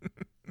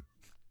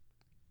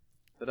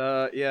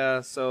 But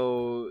yeah,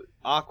 so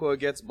Aqua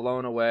gets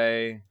blown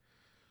away.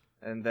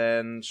 And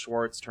then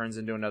Schwartz turns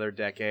into another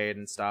Decade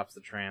and stops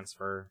the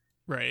transfer.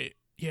 right?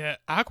 Yeah,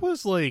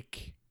 Aqua's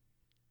like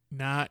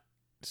not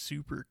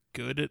super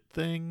good at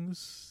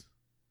things.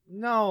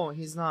 No,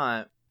 he's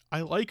not.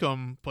 I like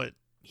him, but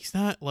he's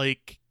not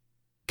like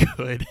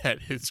good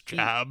at his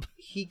job.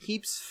 He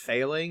keeps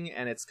failing,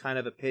 and it's kind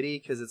of a pity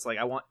because it's like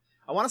I want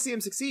to see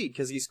him succeed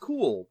because he's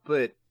cool,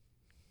 but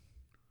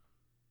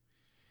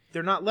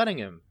they're not letting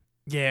him.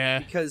 Yeah.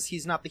 Because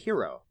he's not the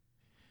hero.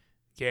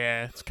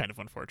 Yeah, it's kind of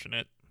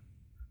unfortunate.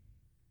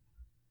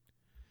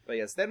 But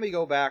yes, then we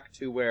go back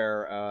to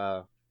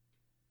where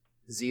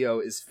Zio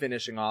is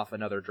finishing off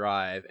another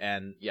drive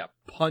and,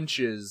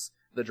 punches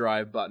the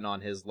drive button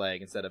on his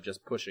leg instead of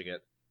just pushing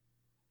it.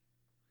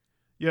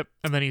 Yep,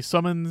 and then he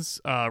summons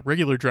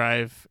regular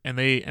drive, and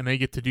they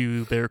get to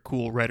do their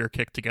cool rider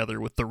kick together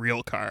with the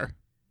real car.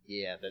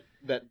 Yeah,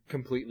 that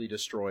completely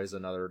destroys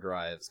another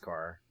drive's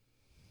car.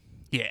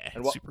 Yeah,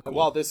 and super cool.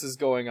 While this is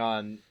going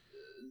on,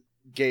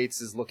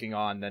 Gates is looking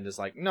on, then just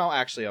like, no,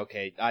 actually,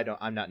 okay,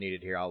 I'm not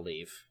needed here. I'll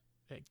leave.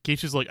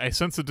 Gates is like, I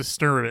sense a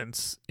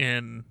disturbance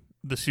in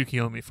the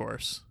Tsukiyomi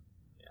force.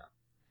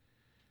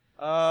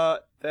 Yeah.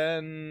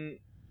 Then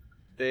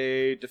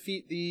they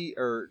defeat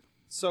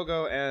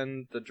Sogo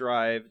and the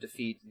drive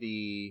defeat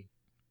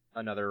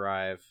another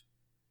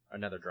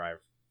drive.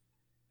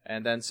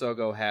 And then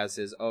Sogo has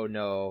his, oh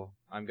no,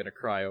 I'm gonna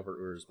cry over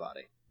Uru's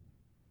body.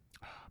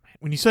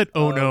 When you said,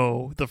 oh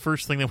no, the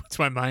first thing that went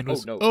to my mind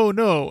was, oh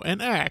no,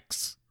 an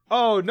axe.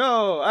 Oh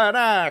no, an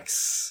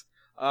axe!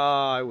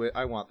 I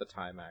want the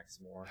time axe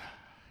more.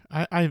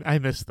 I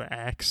miss the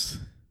axe.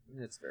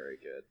 It's very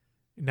good.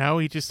 Now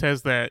he just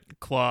has that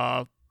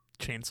claw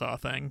chainsaw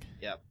thing.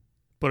 Yep.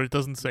 But it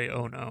doesn't say,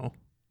 oh no.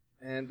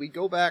 And we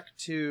go back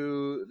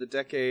to the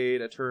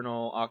Decade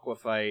Eternal Aqua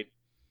fight,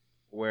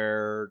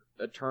 where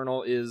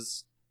Eternal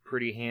is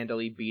pretty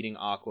handily beating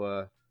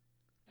Aqua,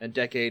 and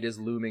Decade is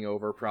looming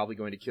over, probably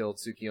going to kill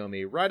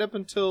Tsukiyomi, right up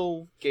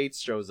until Gates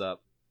shows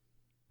up.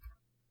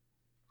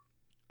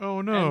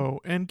 Oh no,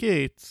 and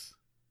Gates.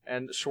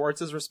 And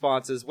Schwartz's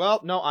response is,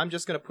 well, no, I'm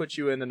just going to put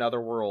you in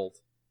another world,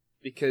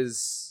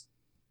 because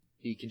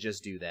he can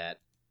just do that.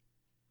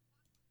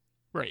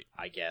 Right.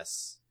 I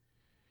guess.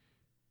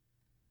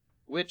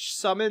 Which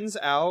summons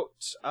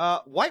out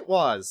White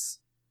Waz.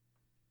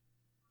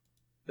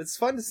 It's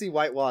fun to see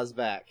White Waz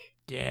back.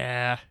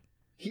 Yeah.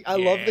 I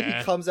love that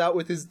he comes out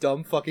with his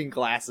dumb fucking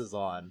glasses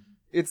on.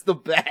 It's the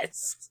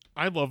best.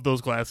 I love those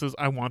glasses.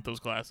 I want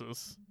those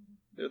glasses.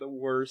 They're the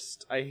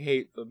worst. I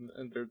hate them,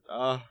 and they're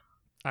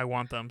I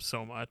want them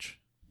so much.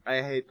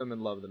 I hate them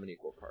and love them in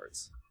equal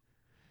parts.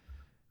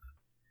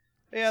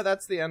 Yeah,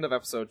 that's the end of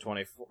episode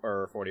 24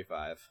 or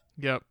 45.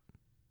 Yep.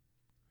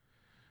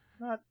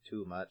 Not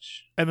too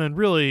much. And then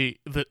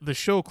really the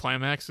show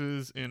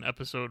climaxes in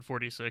episode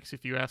 46,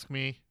 if you ask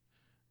me,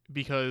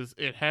 because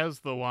it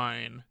has the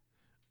line,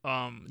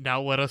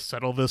 now let us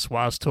settle this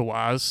Waz to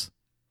Waz.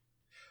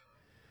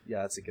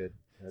 Yeah, that's a good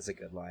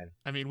line.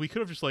 I mean, we could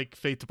have just like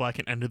Fade to Black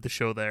and ended the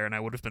show there and I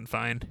would have been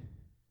fine.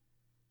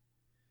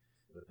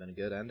 Would have been a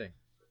good ending.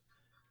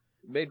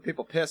 It made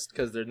people pissed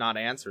because they're not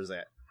answers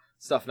at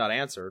stuff not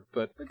answered,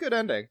 but a good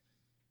ending.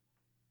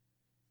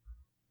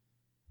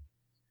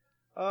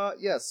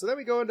 Yes, so then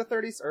we go into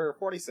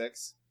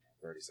 46.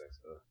 36.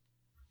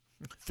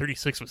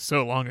 36 was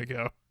so long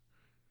ago.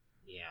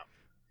 Yeah.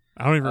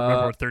 I don't even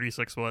remember what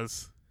 36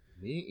 was.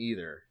 Me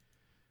either.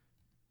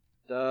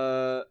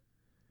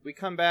 We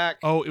come back.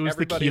 Oh, it was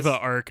the Kiva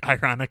arc,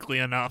 ironically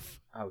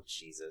enough. Oh,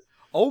 Jesus.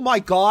 Oh my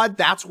god,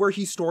 that's where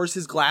he stores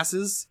his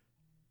glasses?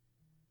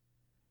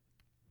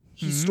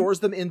 He stores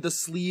them in the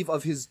sleeve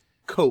of his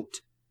coat.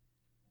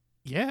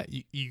 Yeah,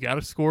 you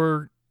gotta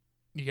store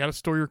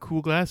your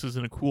cool glasses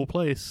in a cool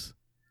place.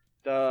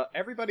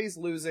 Everybody's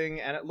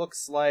losing, and it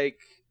looks like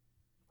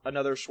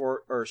another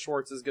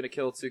Schwartz is gonna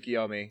kill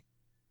Tsukiyomi.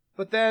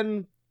 But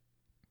then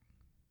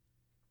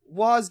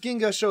Waz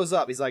Ginga shows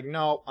up. He's like,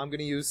 no, I'm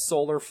gonna use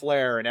Solar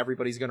Flare, and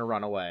everybody's gonna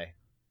run away.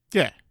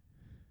 Yeah.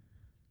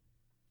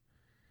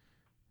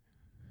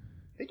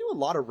 They do a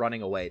lot of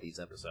running away these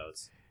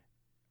episodes.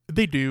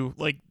 They do.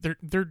 Like,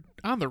 they're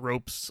on the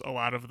ropes a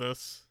lot of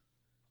this.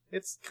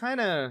 It's kind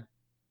of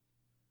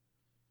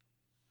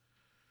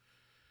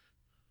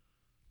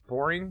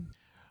boring.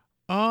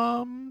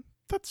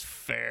 That's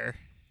fair.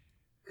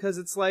 Because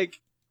it's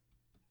like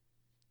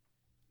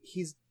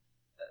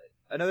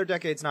another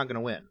Decade's not going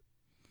to win.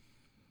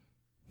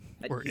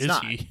 Or he's is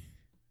not. he?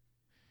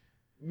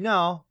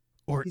 No.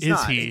 Or he's is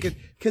not. he?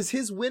 Because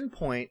his win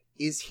point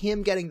is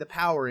him getting the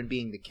power and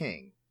being the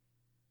king.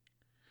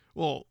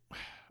 Well,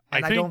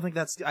 I don't think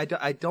that's. I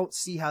don't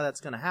see how that's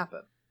going to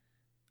happen.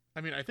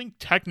 I mean, I think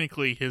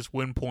technically his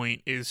win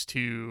point is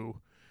to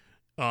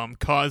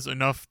cause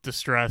enough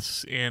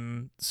distress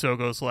in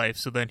Sogo's life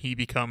so then he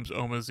becomes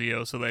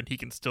Omazeo so that he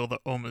can steal the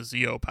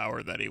Omazeo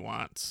power that he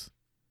wants.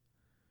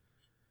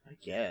 I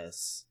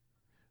guess.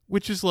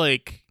 Which is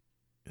like,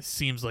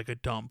 seems like a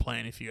dumb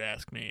plan if you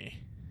ask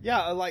me.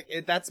 Yeah, like,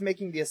 that's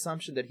making the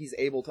assumption that he's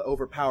able to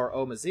overpower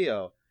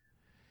Omazeo.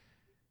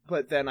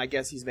 But then I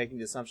guess he's making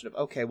the assumption of,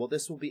 okay, well,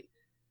 this will be...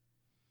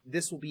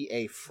 this will be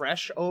a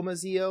fresh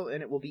Omazeo,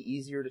 and it will be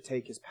easier to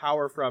take his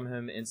power from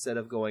him instead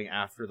of going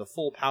after the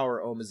full power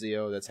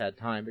Omazeo that's had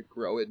time to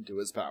grow into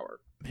his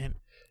power. Man,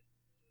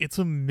 it's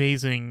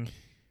amazing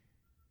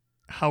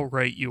how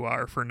right you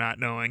are for not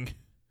knowing.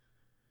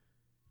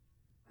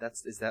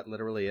 Is that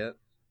literally it?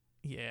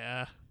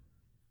 Yeah.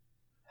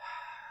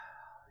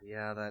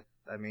 Yeah,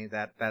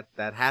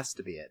 that has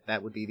to be it.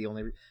 That would be the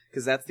only,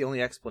 because that's the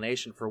only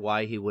explanation for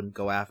why he wouldn't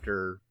go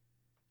after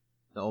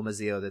the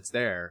Omazeo that's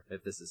there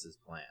if this is his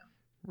plan.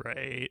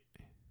 Right.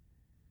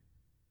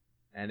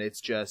 And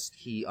it's just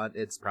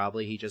it's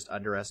probably he just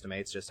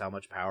underestimates just how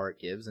much power it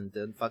gives and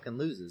then fucking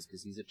loses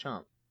because he's a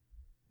chump.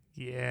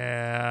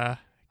 Yeah,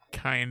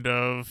 kind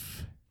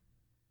of.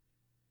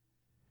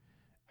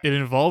 It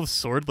involves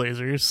sword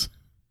lasers.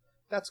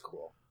 That's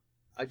cool.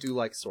 I do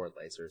like sword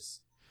lasers.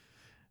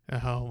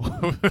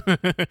 Oh,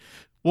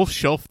 we'll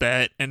shelf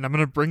that, and I'm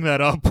gonna bring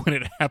that up when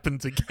it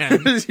happens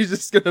again. He's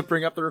just gonna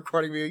bring up the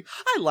recording being,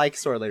 I like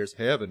sword lasers.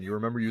 Hey, Evan, you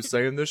remember you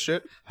saying this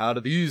shit? How do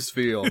these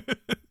feel?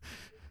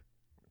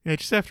 Yeah,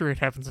 just after it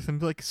happens, I'm gonna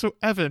be like, so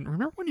Evan,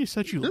 remember when you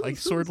said you like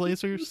sword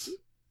lasers?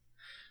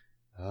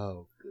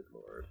 Oh, good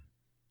lord.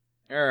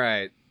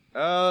 Alright.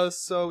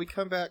 So we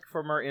come back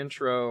from our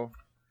intro.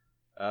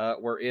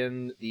 We're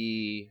in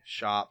the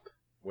shop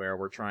where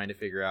we're trying to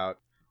figure out,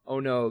 oh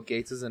no,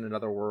 Gates is in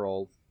another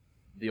world.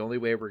 The only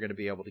way we're going to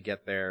be able to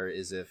get there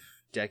is if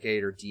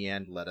Decade or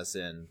D-End let us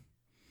in.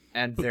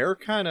 And they're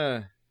kind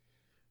of...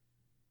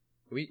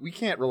 We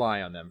can't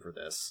rely on them for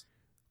this.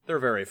 They're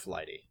very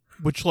flighty.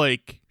 Which,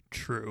 like,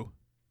 true.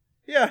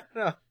 Yeah,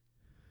 no.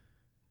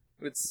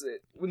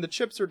 When the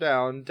chips are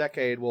down,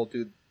 Decade will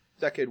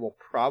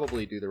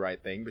probably do the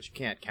right thing, but you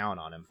can't count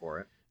on him for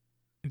it.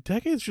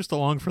 Decade's just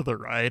along for the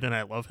ride, and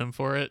I love him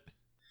for it.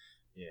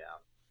 Yeah.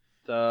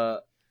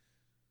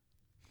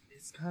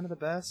 It's kind of the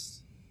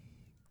best.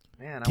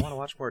 Man, I want to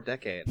watch more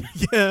Decade.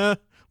 Yeah,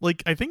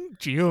 like, I think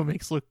Geo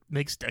makes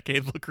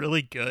Decade look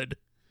really good.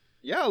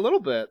 Yeah, a little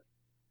bit.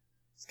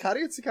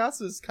 Kazuya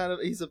Tsukasa is kind of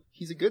he's a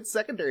good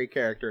secondary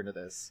character into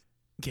this.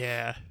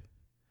 Yeah.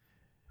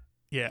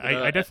 Yeah,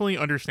 I definitely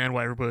understand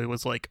why everybody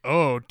was like,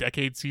 "Oh,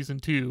 Decade Season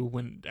 2,"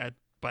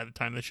 by the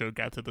time the show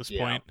got to this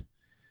point.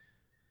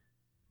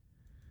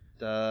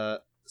 So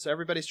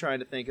everybody's trying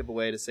to think of a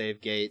way to save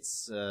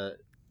Gates.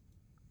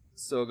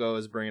 Sogo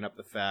is bringing up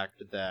the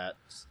fact that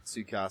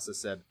Tsukasa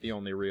said the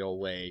only real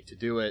way to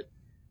do it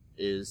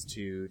is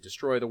to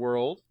destroy the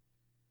world,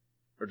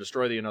 or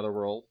destroy the another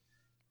world.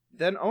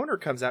 Then Owner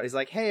comes out. He's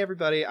like, hey,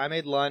 everybody, I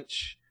made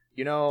lunch.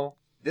 You know,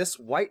 this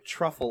white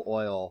truffle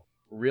oil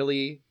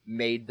really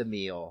made the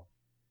meal.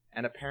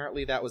 And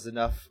apparently that was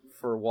enough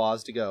for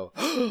Waz to go,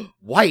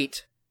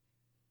 white?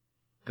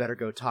 Better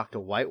go talk to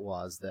White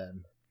Waz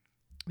then.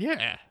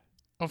 Yeah,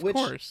 of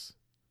course.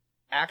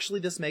 Actually,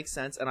 this makes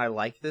sense, and I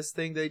like this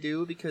thing they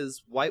do,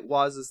 because White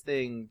Waz's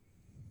thing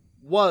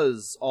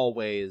was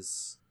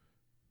always...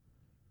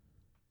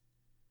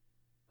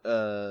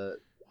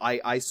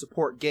 I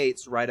support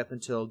Gates right up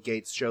until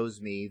Gates shows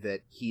me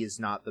that he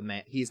is not the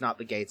man. He's not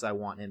the Gates I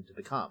want him to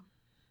become.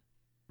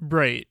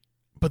 Right,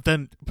 but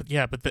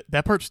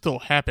that part still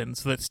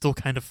happens, so that still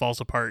kind of falls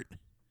apart.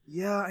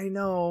 Yeah, I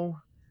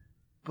know,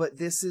 but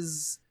this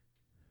is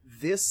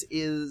a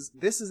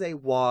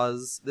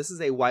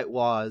White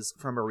Waz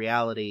from a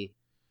reality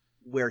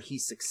where he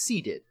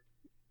succeeded.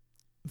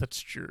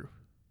 That's true.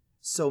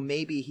 So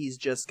maybe he's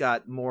just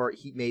got more.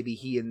 Maybe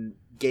he and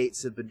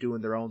Gates have been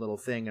doing their own little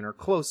thing and are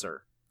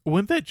closer.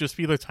 Wouldn't that just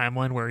be the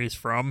timeline where he's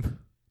from?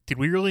 Did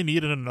we really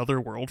need another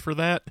world for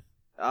that?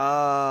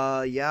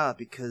 Yeah,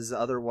 because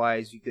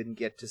otherwise you couldn't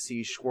get to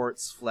see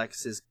Schwartz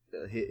flex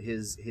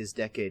his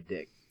Decade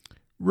dick.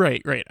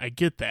 Right, I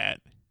get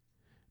that.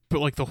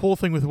 But, like, the whole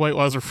thing with White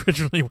Waz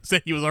originally was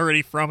that he was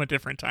already from a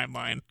different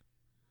timeline.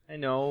 I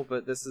know,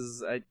 but this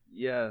is,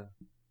 yeah.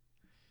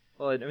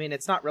 Well, I mean,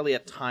 it's not really a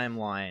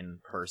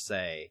timeline, per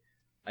se.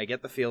 I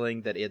get the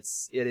feeling that it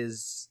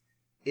is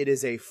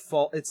a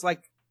fault. It's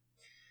like,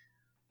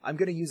 I'm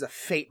going to use a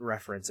Fate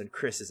reference, and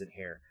Chris isn't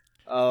here.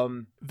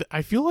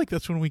 I feel like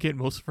that's when we get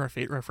most of our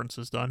Fate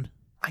references done.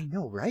 I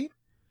know, right?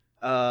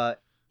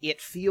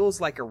 It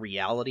feels like a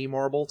reality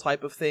marble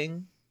type of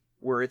thing,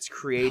 where it's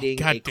creating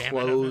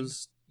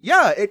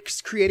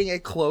it's creating a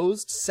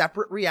closed,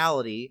 separate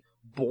reality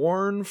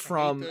born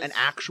from an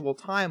actual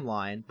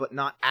timeline, but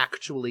not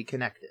actually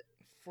connected.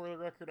 For the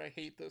record, I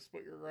hate this,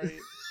 but you're right.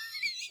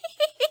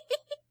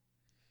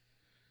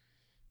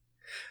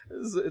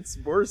 It's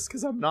worse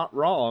because I'm not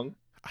wrong.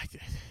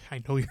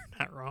 I know you're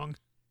not wrong.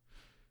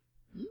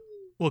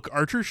 Look,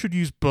 archers should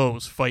use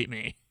bows. Fight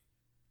me.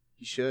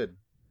 He should.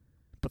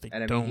 But they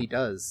don't. I mean, he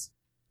does.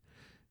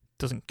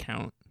 Doesn't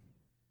count.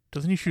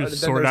 Doesn't he shoot a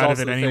sword out of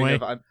it anyway?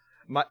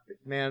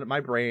 My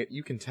brain,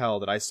 you can tell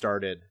that I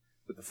started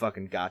with the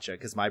fucking gotcha,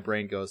 because my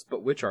brain goes,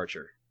 but which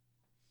archer?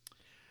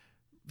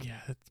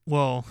 Yeah,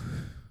 well,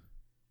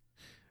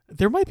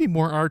 there might be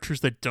more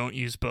archers that don't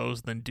use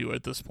bows than do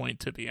at this point,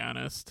 to be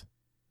honest.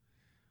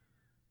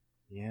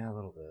 Yeah, a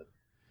little bit.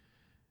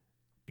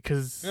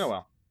 Because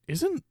well,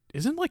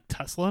 isn't like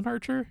Tesla an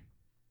archer?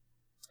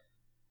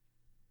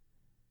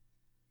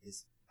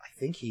 I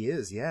think he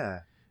is, yeah.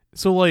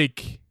 So,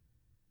 like,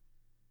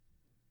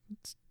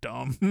 it's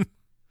dumb.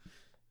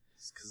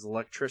 It's because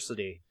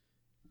electricity.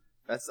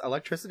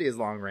 Electricity is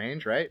long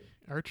range, right?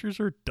 Archers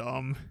are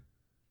dumb.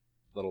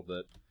 A little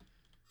bit.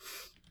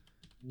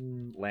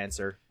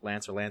 Lancer,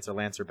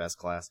 best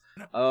class.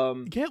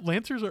 Yeah,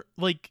 Lancers are,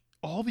 like,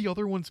 all the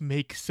other ones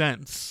make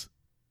sense.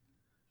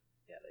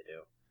 Yeah, they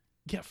do.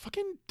 Yeah,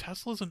 fucking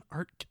Tesla's an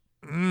art...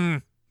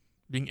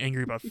 Being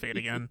angry about Fate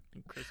again.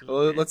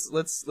 Well,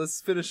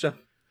 let's finish up.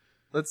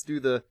 Let's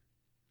finish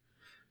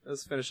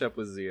up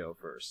with Zio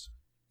first.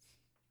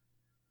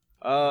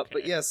 Okay.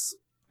 But yes,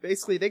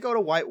 basically they go to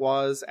White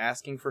Waz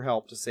asking for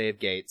help to save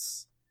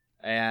Gates,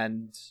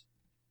 and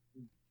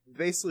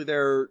basically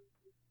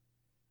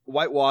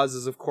White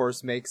Waz, of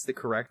course, makes the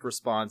correct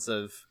response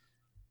of,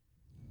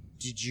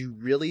 "Did you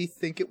really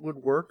think it would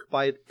work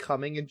by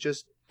coming and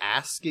just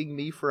asking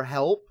me for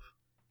help?"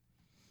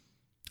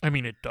 I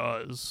mean, it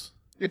does.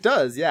 It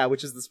does, yeah,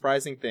 which is the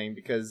surprising thing,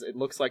 because it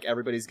looks like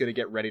everybody's going to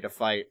get ready to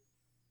fight.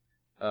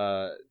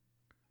 Sogo,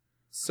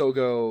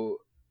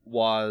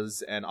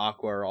 Waz, and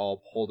Aqua are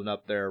all holding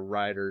up their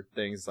rider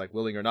things like,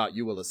 "Willing or not,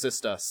 you will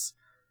assist us."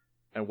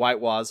 And White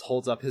Waz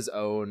holds up his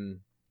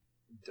own...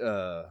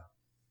 God,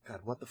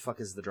 what the fuck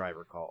is the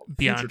driver called?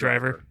 Beyond Future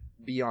Driver.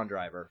 Beyond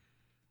Driver.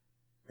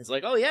 It's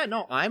like, "Oh yeah,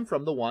 no, I'm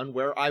from the one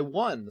where I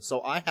won,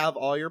 so I have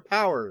all your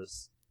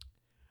powers."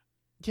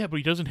 Yeah, but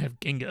he doesn't have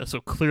Ginga,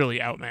 so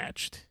clearly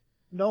outmatched.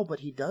 No, but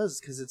he does,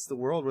 because it's the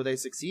world where they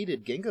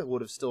succeeded. Ginga would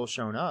have still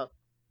shown up.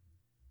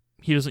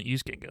 He doesn't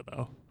use Ginga,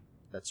 though.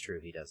 That's true,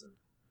 he doesn't.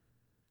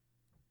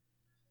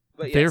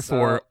 But yes,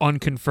 Therefore,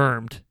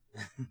 unconfirmed.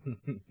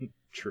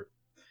 True.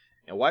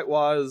 And White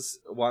Waz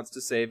wants to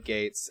save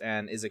Gates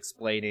and is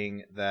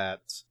explaining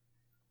that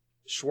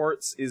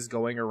Schwartz is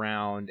going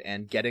around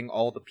and getting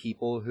all the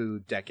people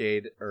who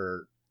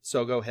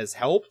Sogo has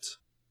helped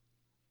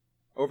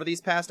over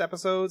these past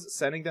episodes,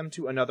 sending them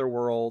to another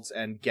worlds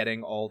and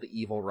getting all the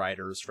evil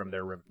riders from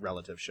their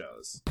relative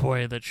shows.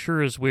 Boy, that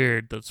sure is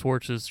weird that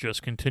Schwartz is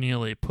just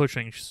continually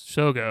pushing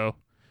Sogo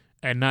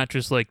and not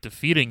just, like,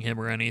 defeating him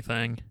or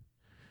anything.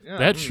 Yeah,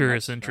 that sure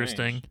is strange.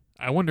 interesting.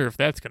 I wonder if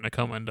that's going to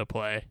come into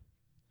play.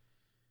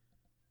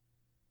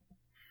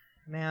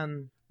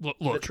 Man, Look,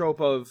 the trope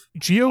of...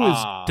 Geo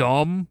is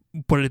dumb,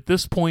 but at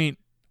this point,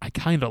 I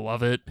kind of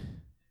love it.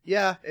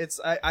 Yeah,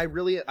 I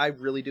really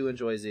do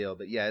enjoy Zio,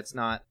 but yeah, it's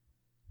not...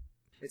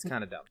 It's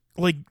kind of dumb.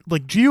 Like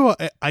Geo,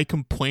 I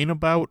complain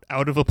about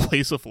out of a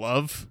place of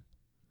love.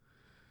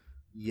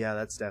 Yeah,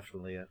 that's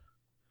definitely it.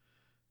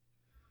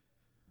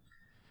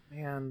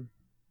 Man.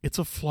 It's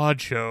a flawed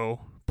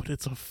show, but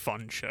it's a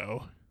fun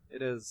show.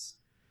 It is.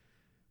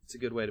 It's a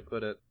good way to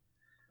put it.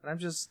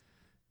 And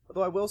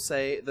although I will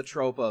say the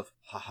trope of,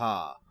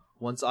 haha,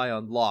 once I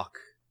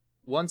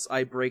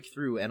break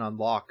through and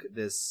unlock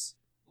this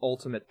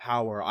ultimate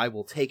power, I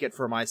will take it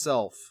for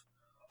myself.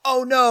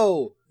 Oh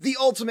no! The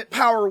ultimate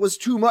power was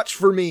too much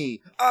for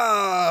me!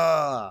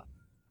 Ah!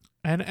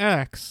 An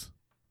axe.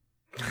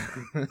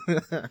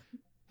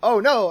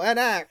 Oh no, an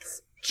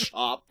axe!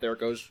 Chop, there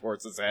goes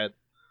Schwartz's head.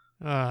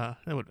 That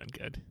would have been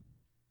good.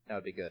 That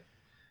would be good.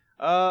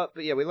 But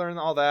yeah, we learn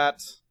all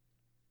that.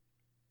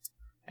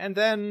 And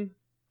then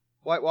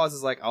White Waz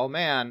is like, "Oh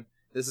man,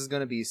 this is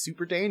gonna be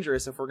super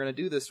dangerous if we're gonna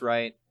do this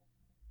right.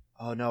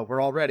 Oh no,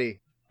 we're all ready.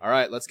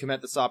 Alright, let's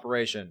commit this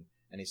operation."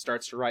 And he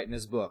starts to write in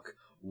his book.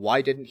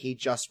 Why didn't he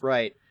just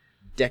write,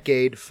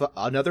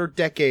 another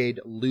decade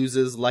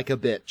loses like a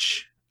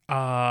bitch?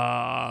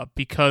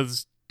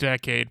 Because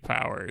decade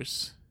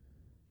powers.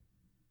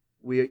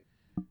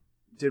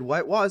 Did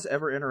White Waz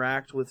ever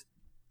interact with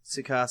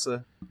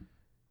Tsukasa?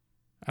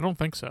 I don't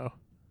think so.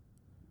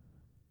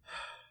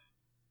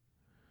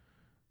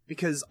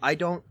 Because I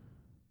don't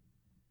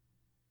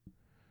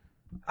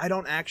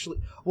actually...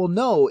 Well,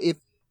 no, if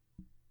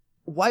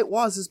White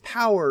Waz's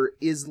power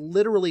is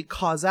literally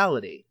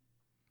causality,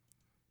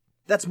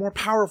 that's more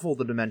powerful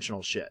than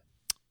dimensional shit.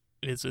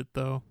 Is it,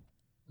 though?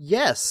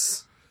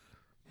 Yes.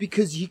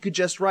 Because he could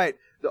just write,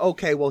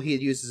 okay, well, he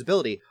had used his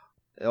ability.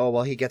 Oh,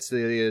 well, he gets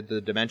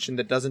the dimension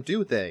that doesn't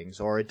do things,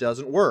 or it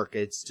doesn't work.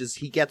 It's just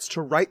he gets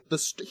to write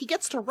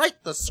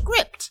the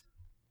script.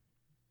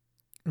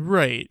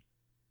 Right.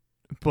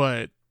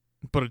 But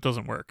it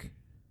doesn't work.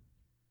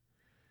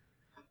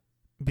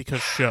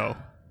 Because show.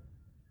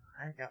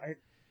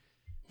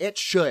 It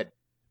should.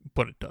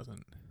 But it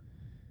doesn't.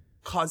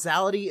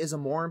 Causality is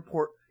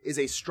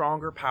a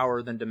stronger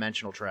power than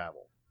dimensional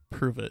travel.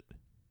 Prove it.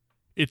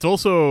 It's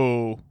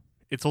also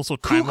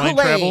timeline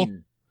travel.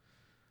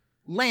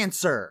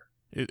 Lancer.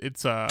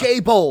 It's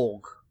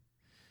Gaybolg.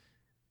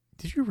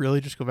 Did you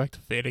really just go back to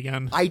Fate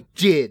again? I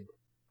did.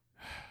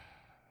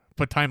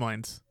 But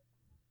timelines.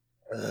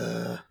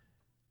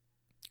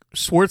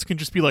 Schwartz can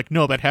just be like,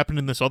 no, that happened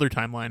in this other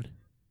timeline.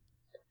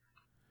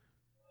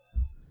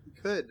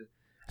 Could.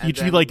 He'd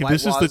be like,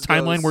 this is the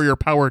timeline where your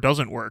power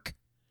doesn't work.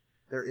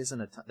 There isn't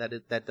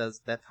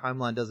that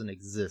timeline doesn't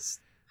exist.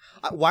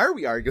 Why are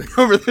we arguing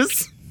over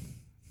this?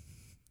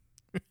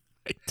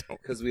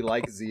 don't because we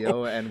like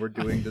Zio and we're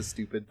doing the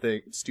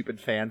stupid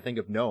fan thing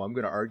of no, I'm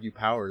going to argue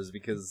powers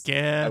because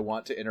Yeah. I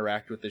want to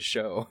interact with this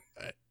show.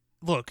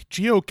 Look,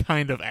 Geo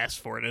kind of asked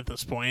for it at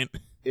this point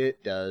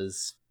It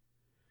does.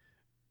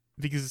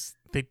 because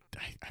I'm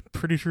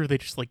pretty sure they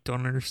just like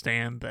don't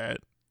understand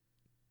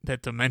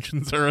that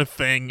dimensions are a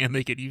thing and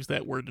they could use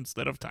that word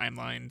instead of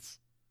timelines.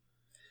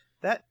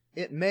 That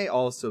it may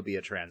also be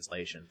a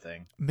translation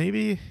thing.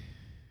 Maybe.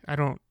 I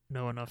don't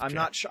know enough. I'm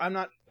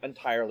not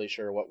entirely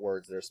sure what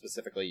words they're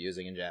specifically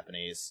using in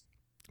Japanese.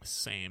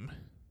 Same.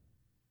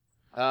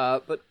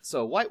 But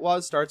so White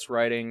Waz starts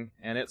writing,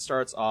 and it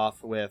starts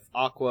off with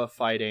Aqua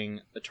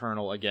fighting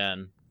Eternal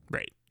again.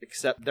 Right.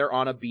 Except they're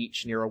on a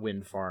beach near a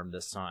wind farm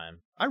this time.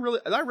 I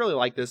really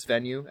like this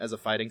venue as a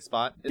fighting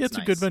spot. It's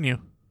nice. a good venue.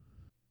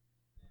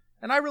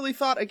 And I really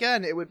thought,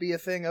 again, it would be a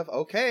thing of,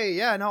 okay,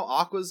 yeah, no,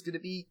 Aqua's gonna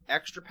be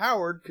extra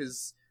powered,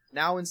 because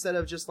now instead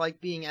of just, like,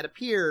 being at a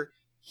pier,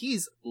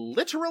 he's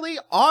literally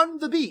on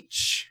the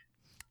beach.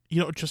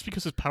 You know, just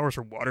because his powers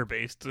are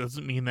water-based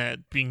doesn't mean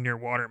that being near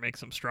water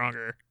makes him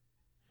stronger.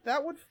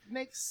 That would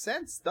make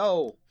sense,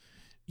 though.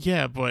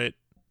 Yeah, but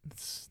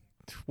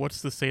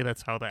what's to say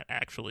that's how that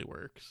actually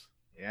works?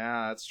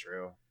 Yeah, that's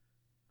true.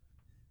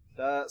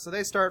 So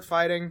they start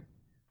fighting,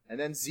 and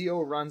then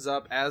Zio runs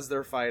up as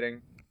they're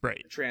fighting.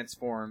 Right.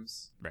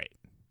 Transforms. Right.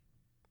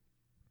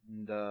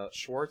 And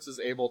Schwartz is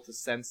able to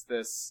sense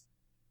this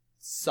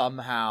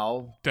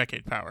somehow,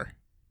 Decade power.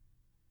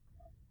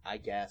 I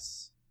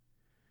guess.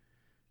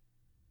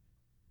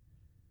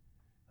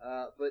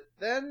 But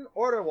then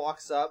Order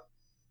walks up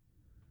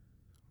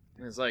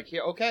and is like,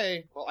 "Yeah,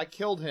 okay, well, I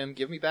killed him.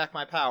 Give me back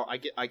my power.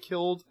 I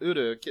killed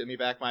Udo. Give me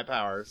back my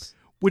powers."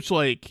 Which,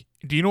 like,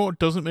 do you know what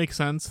doesn't make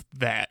sense?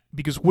 That,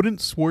 because wouldn't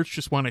Schwartz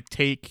just want to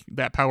take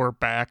that power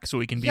back so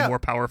he can be more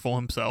powerful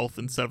himself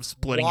instead of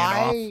splitting it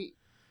off?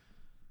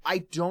 I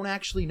don't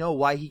actually know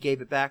why he gave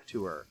it back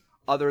to her,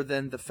 other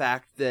than the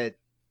fact that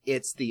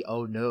it's the,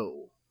 oh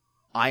no,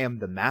 I am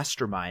the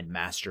mastermind,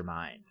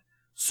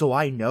 so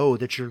I know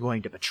that you're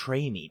going to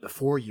betray me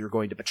before you're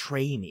going to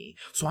betray me,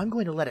 so I'm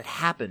going to let it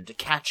happen to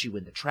catch you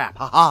in the trap,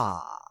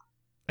 ha-ha!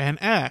 And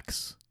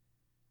X.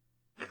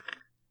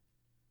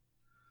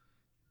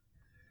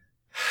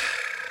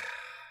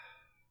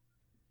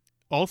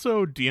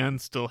 Also, Dion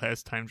still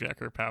has Time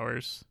Jacker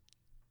powers.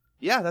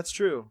 Yeah, that's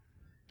true.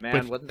 Man,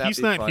 but wouldn't that he's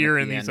be not fun here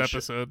if in these Dien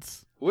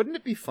episodes. Wouldn't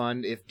it be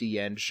fun if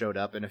Dien showed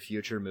up in a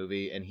future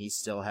movie and he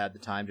still had the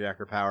Time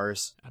Jacker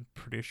powers? I'm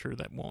pretty sure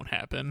that won't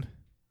happen.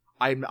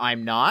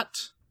 I'm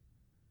not,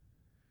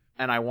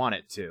 and I want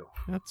it to.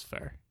 That's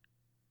fair.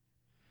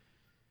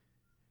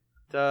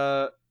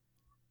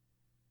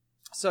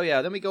 So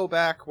yeah, then we go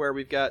back where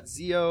we've got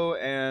Zio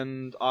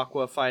and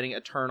Aqua fighting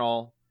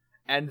Eternal,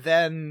 and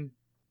then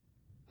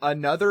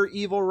another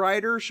evil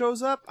rider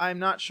shows up. I'm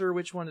not sure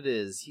which one it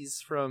is.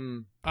 He's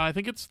from... I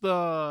think it's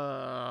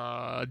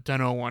the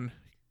Deno one.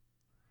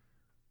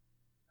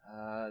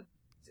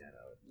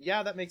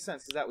 Yeah, that makes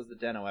sense, because that was the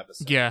Deno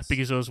episode. Yeah,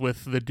 because it was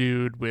with the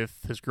dude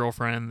with his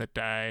girlfriend that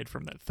died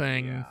from that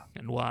thing, Yeah.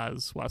 and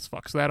Waz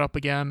fucks that up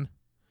again.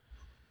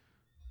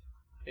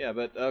 Yeah,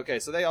 but okay,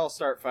 so they all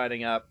start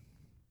fighting up.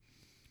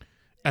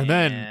 And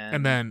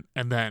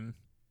then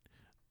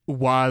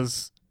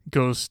Waz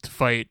goes to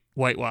fight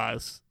White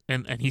Waz,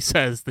 and he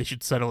says they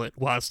should settle it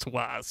Waz to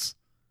Waz.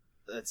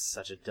 That's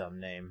such a dumb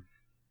name.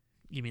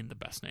 You mean the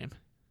best name?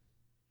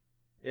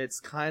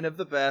 It's kind of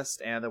the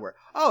best and the worst.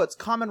 Oh, it's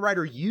Kamen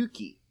Rider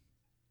Yuki.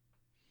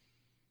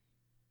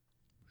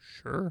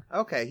 Sure.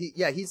 Okay,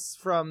 he's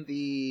from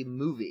the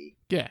movie.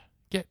 Yeah,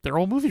 they're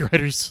all movie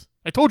writers.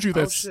 I told you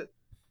Oh this. shit,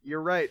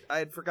 you're right. I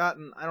had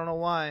forgotten. I don't know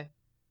why.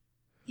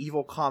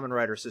 Evil Kamen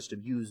Rider system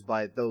used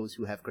by those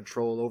who have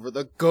control over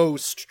the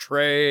Ghost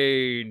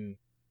Train.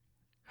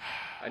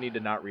 I need to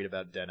not read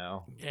about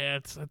Deno. Yeah,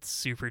 that's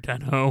super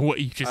Deno, what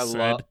you just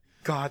said.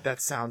 God,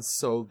 that sounds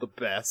so the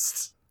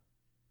best.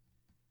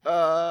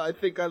 I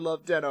think I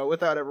love Deno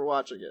without ever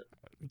watching it.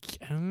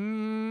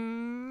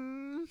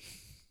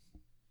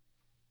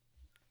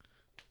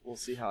 We'll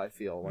see how I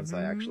feel once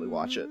I actually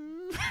watch it.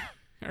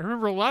 I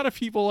remember a lot of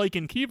people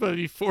liking Kiba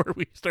before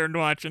we started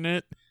watching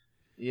it.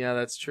 Yeah,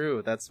 that's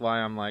true. That's why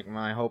I'm like,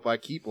 I hope I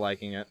keep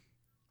liking it.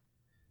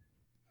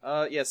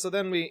 So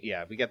then we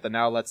get the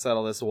now let's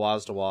settle this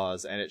Waz to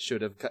Waz, and that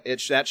should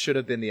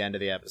have been the end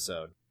of the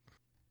episode.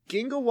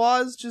 Ginga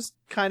Waz just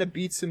kind of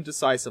beats him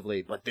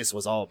decisively, but this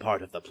was all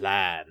part of the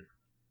plan.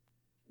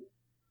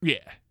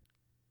 Yeah.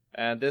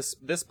 And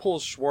this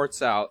pulls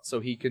Schwartz out so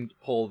he can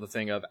pull the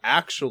thing of,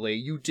 actually,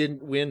 you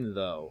didn't win,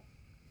 though.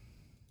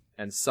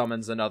 And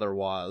summons another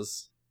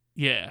Waz.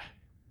 Yeah.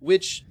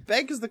 Which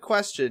begs the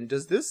question,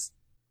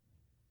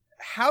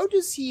 how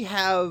does he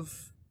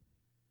have,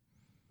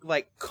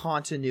 like,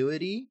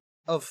 continuity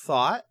of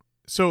thought?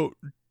 So,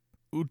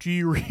 do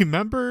you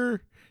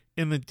remember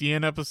in the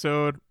DN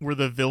episode where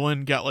the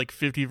villain got, like,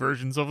 50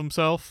 versions of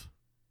himself?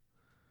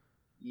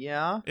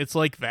 Yeah. It's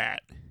like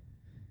that.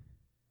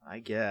 I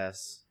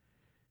guess.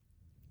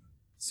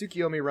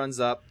 Tsukiyomi runs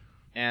up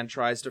and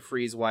tries to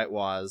freeze White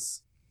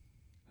Waz.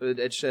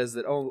 it says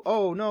that,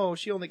 oh no,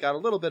 she only got a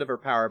little bit of her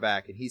power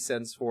back, and he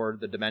sends for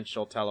the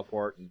dimensional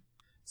teleport and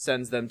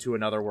sends them to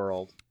another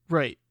world.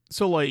 Right.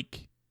 So,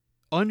 like,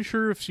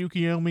 unsure if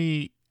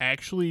Tsukiyomi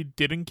actually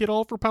didn't get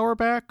all of her power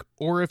back,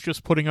 or if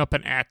just putting up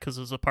an act because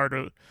it's a part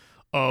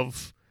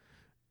of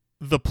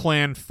the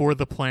plan for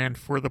the plan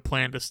for the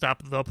plan to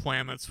stop the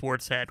plan that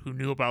Swartz had, who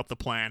knew about the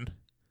plan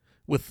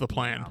with the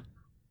plan.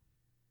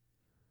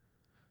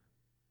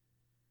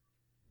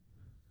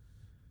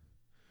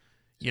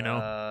 Yeah. You know?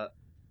 I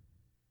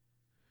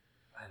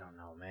don't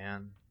know,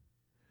 man.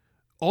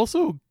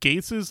 Also,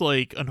 Gates'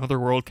 like Another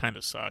World kind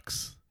of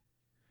sucks.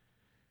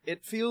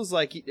 It feels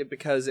like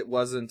because it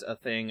wasn't a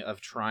thing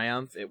of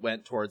triumph, it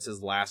went towards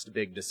his last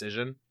big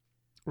decision.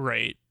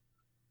 Right.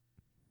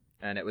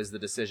 And it was the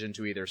decision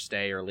to either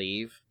stay or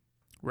leave.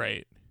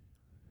 Right.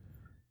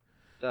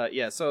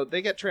 Yeah, so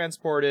they get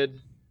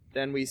transported.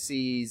 Then we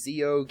see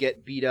Zio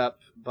get beat up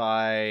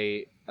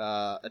by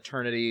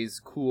Eternity's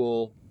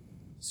cool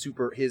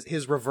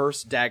his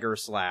reverse dagger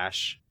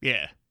slash.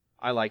 Yeah.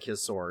 I like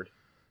his sword.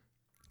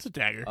 It's a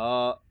dagger.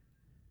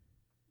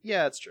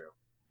 Yeah, it's true.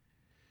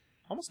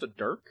 Almost a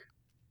dirk.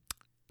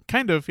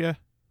 Kind of, yeah.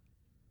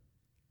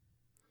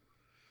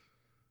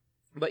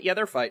 But yeah,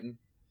 they're fighting.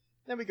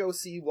 Then we go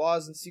see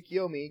Waz and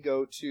Tsukiyomi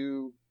go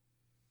to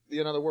the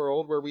Another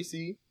World, where we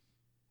see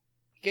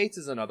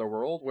Gates' Another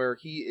World, where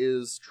he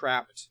is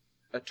trapped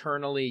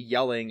eternally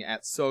yelling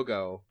at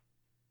Sogo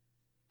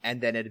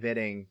and then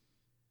admitting,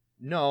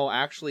 no,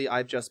 actually,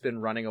 I've just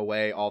been running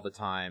away all the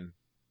time.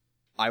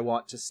 I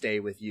want to stay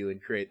with you and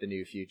create the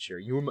new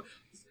future.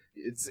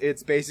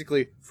 It's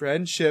basically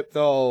friendship,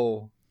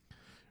 though.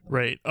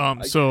 Right.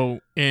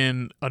 So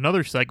in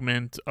another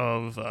segment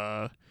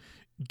of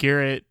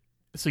Garrett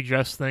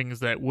suggests things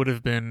that would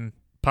have been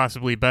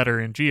possibly better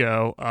in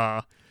Geo,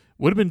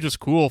 would have been just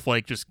cool if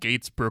like just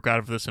Gates broke out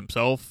of this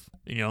himself,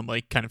 you know,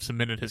 like kind of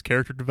submitted his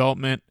character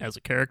development as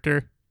a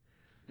character.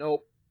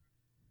 Nope.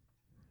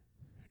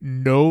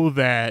 Know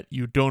that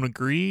you don't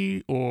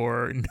agree,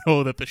 or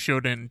know that the show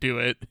didn't do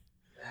it.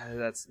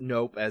 That's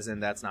nope, as in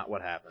that's not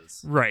what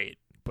happens. Right,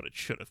 but it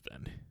should have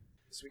been.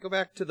 So we go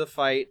back to the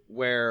fight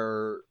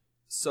where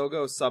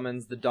Sogo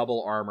summons the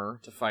double armor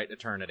to fight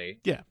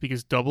Eternity. Yeah,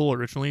 because Double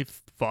originally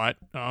fought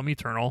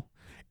Eternal,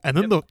 and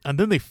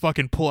then they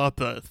fucking pull out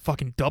the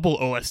fucking Double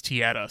OST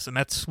at us, and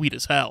that's sweet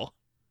as hell.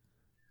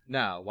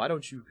 Now, why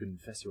don't you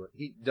confess your...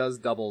 He does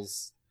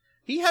doubles.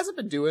 He hasn't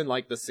been doing,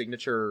 like, the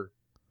signature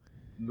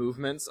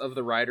movements of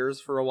the riders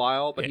for a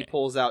while, but Yeah. he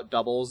pulls out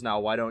doubles. Now,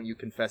 why don't you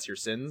confess your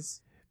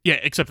sins? Yeah,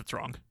 except it's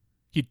wrong.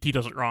 He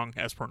does it wrong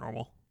as per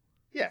normal.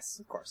 Yes,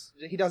 of course.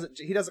 He does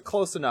it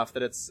close enough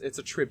that it's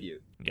a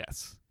tribute.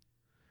 Yes.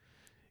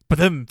 But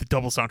then the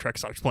Double soundtrack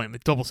starts playing. The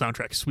Double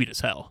soundtrack's sweet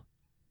as hell.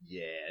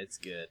 Yeah, it's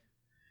good.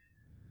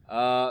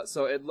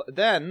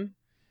 Then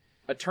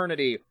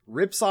Eternity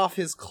rips off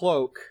his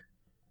cloak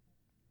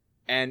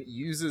and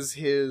uses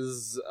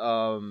his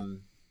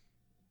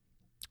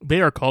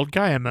They are called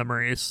Gaia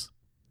memories.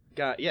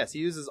 Yes, he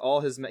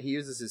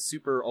uses his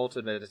super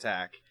ultimate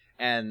attack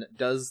and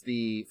does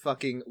the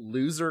fucking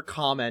loser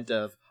comment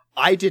of,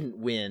 I didn't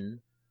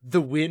win,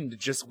 the wind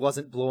just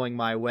wasn't blowing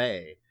my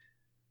way.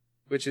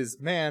 Which is,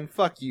 man,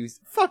 fuck you.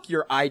 Fuck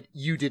your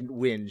you didn't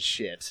win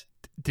shit.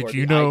 Did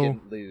you know... I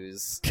didn't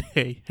lose.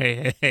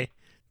 Hey.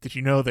 Did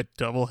you know that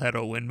Double had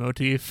a wind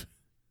motif?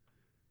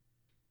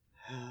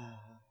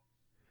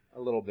 A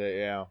little bit,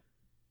 yeah.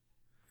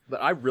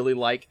 But I really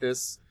like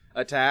this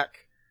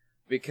attack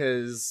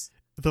because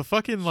The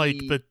fucking, like,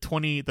 the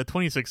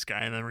 26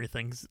 Gaia memory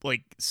thing's,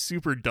 like,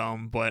 super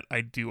dumb, but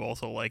I do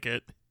also like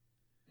it.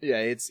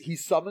 yeah, he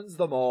summons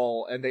them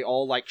all and they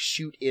all like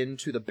shoot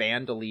into the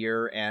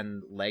bandolier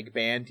and leg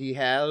band he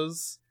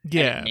has.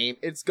 Yeah.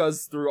 It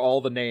goes through all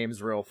the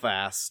names real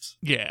fast.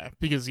 Yeah,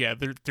 because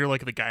they're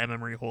like the Gaia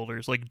memory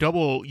holders. Like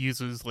Double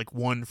uses like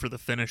one for the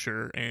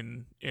finisher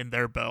in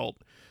their belt.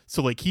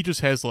 So like he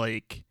just has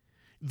like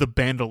the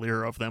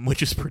bandolier of them,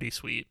 which is pretty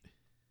sweet.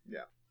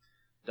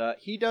 Yeah.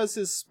 He does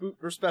his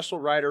super special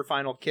rider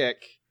final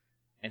kick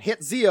and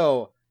hits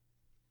Zio.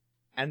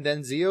 And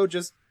then Zio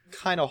just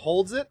kind of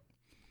holds it.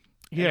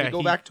 Yeah. And we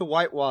go back to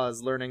White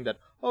Waz learning that,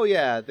 oh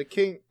yeah,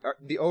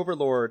 the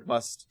Overlord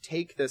must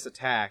take this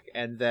attack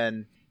and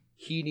then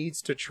he needs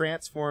to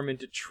transform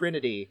into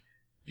Trinity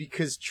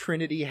because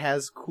Trinity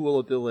has cool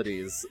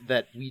abilities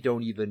that we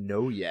don't even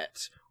know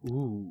yet.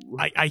 Ooh.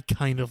 I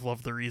kind of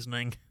love the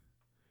reasoning.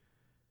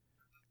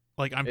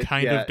 Like I'm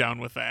kind of down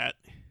with that.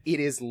 It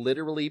is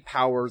literally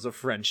powers of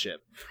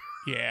friendship.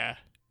 Yeah.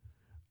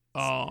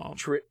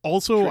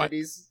 Also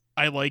Trinity's...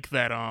 I like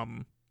that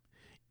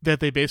that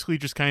they basically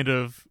just kind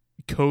of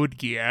code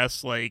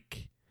Gias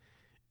like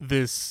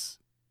this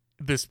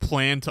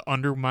plan to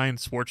undermine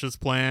Swartz's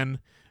plan,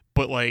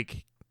 but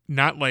like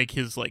not like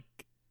his like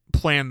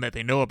plan that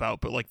they know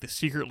about, but like the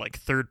secret like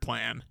third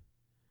plan.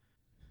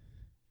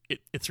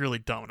 It's really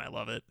dumb and I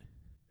love it.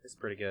 It's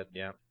pretty good,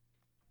 yeah.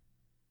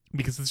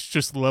 Because it's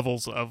just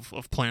levels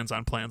of plans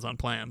on plans on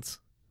plans.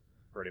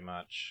 Pretty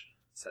much.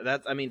 So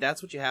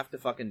that's what you have to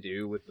fucking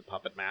do with the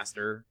Puppet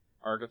Master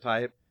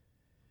archetype.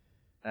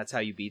 That's how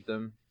you beat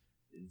them.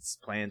 It's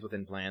plans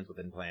within plans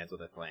within plans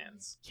within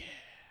plans. Yeah.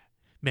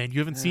 Man, you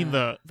haven't seen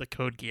the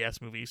Code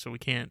Geass movie, so we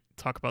can't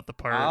talk about the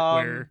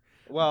part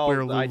where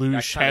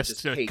Lelouch has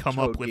to come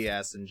up with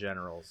Geass in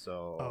general.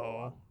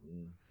 So,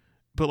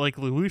 but like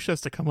Lelouch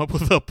has to come up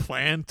with a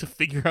plan to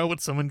figure out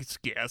what someone's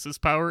Geass's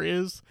power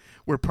is.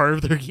 Where part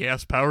of their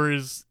Geass power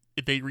is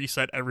they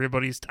reset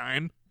everybody's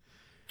time.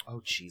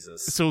 Oh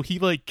Jesus! So he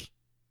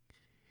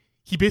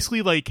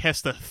basically like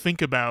has to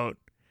think about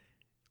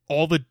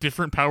all the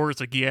different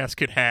powers a Geass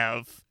could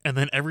have, and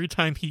then every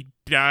time he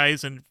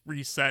dies and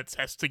resets,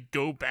 has to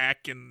go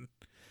back, and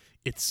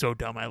it's so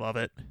dumb. I love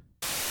it.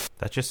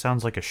 That just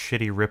sounds like a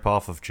shitty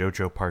ripoff of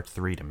JoJo Part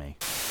 3 to me.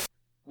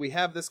 We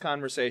have this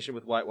conversation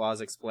with White Waz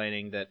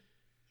explaining that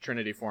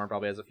Trinity Form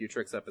probably has a few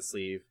tricks up his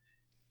sleeve,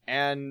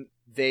 and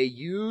they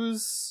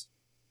use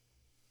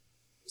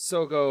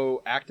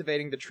Sogo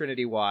activating the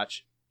Trinity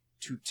Watch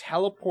to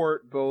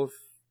teleport both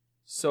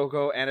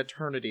Sogo and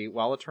Eternity,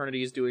 while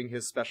Eternity is doing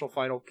his special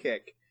final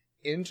kick,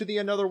 into the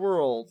Another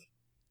World,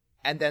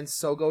 and then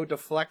Sogo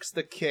deflects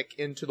the kick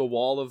into the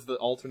wall of the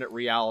alternate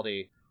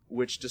reality,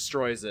 which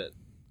destroys it.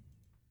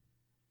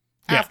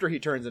 Yeah. After he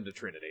turns into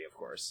Trinity, of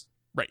course.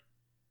 Right.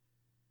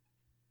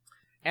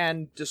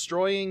 And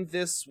destroying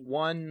this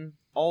one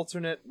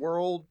alternate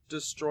world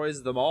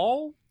destroys them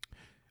all?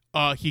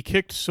 He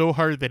kicked so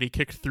hard that he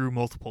kicked through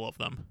multiple of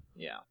them.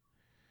 Yeah.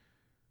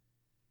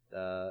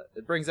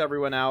 It brings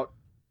everyone out.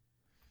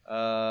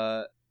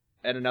 And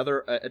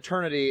another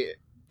Eternity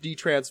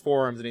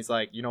detransforms, and he's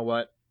like, you know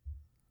what?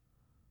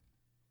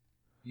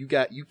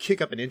 You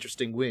kick up an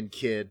interesting win,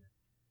 kid.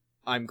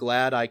 I'm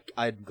glad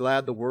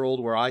the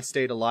world where I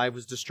stayed alive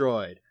was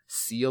destroyed.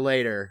 See you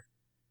later.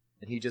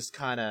 And he just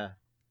kind of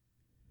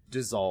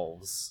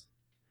dissolves.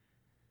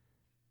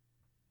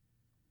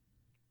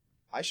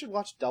 I should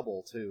watch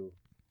Double too.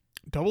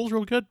 Double's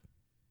real good.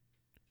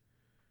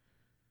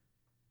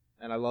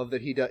 And I love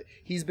that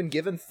he's been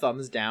given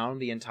thumbs down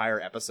the entire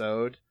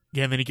episode.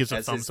 Yeah, and then he gives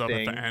a thumbs up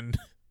at the end.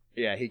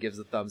 Yeah, he gives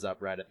a thumbs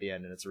up right at the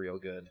end, and it's real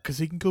good. Because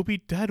he can go be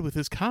dead with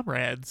his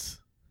comrades.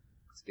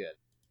 It's good.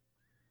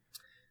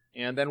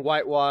 And then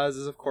White Waz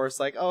is, of course,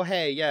 like, oh,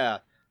 hey, yeah,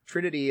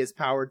 Trinity is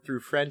powered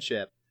through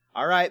friendship.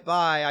 All right,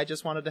 bye. I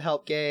just wanted to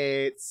help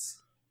Gates.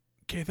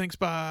 Okay, thanks,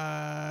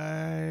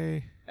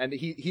 bye. And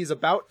he's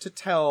about to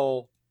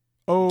tell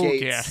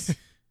Gates. Yeah.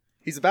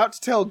 He's about to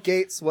tell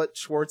Gates what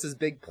Schwartz's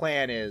big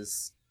plan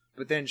is,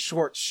 but then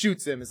Schwartz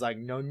shoots him. Is like,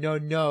 no, no,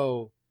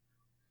 no.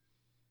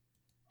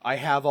 I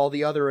have all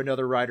the other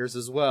Another Riders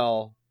as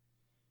well.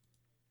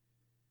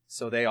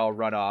 So they all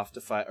run off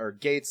to fight, or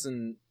Gates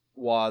and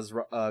Waz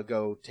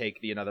go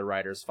take the Another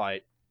Riders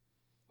fight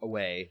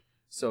away,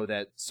 so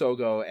that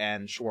Sogo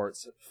and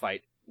Schwartz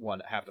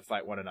have to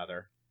fight one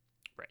another.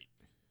 Right.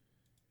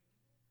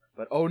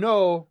 But oh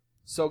no,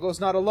 Sogo's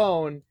not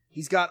alone.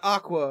 He's got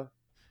Aqua.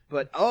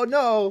 But oh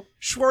no,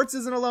 Schwartz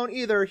isn't alone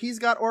either. He's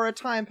got Aura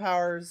Time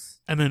powers.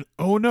 And then,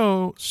 oh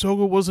no,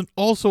 Sogo wasn't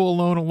also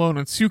alone,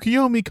 and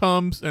Tsukiyomi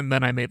comes, and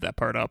then I made that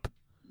part up.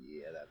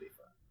 Yeah, that'd be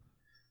fun.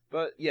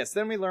 But yes,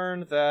 then we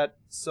learned that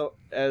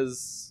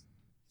as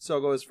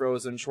Sogo is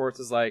frozen, Schwartz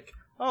is like,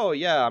 oh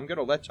yeah, I'm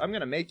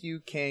gonna make you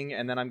king,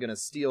 and then I'm gonna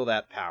steal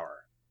that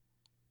power.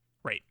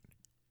 Right.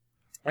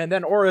 And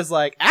then Aura's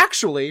like,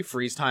 actually,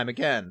 freeze time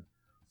again.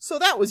 So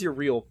that was your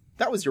real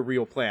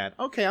plan.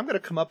 Okay, I'm gonna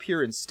come up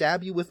here and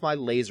stab you with my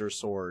laser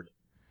sword.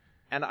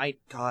 And I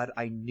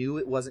knew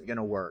it wasn't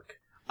gonna work.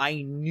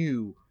 I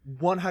knew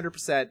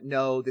 100%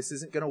 no, this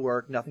isn't gonna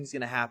work, nothing's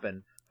gonna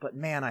happen. But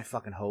man, I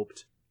fucking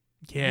hoped.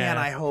 Yeah. Man,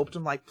 I hoped.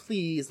 I'm like,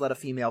 please let a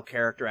female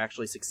character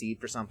actually succeed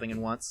for something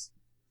in once.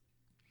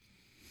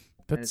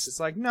 And it's just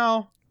like,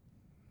 no.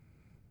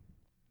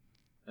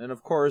 And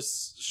of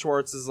course,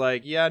 Schwartz is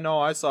like, yeah, no,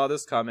 I saw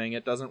this coming,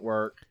 it doesn't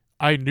work.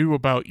 I knew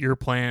about your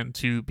plan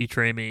to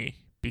betray me.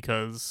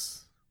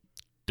 Because,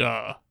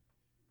 duh.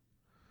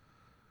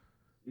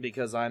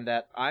 Because I'm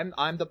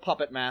the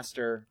puppet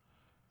master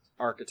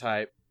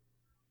archetype.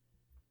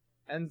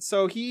 And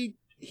so he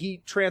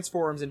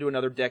transforms into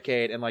another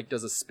Decade and like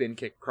does a spin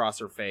kick across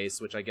her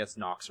face, which I guess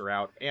knocks her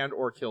out and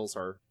or kills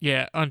her.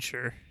 Yeah,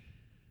 unsure.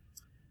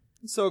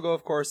 Sogo,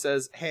 of course,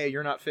 says, hey,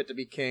 you're not fit to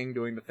be king,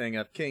 doing the thing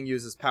of king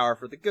uses power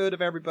for the good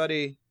of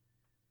everybody.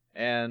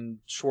 And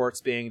Schwartz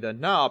being the,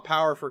 nah,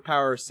 power for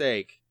power's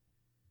sake.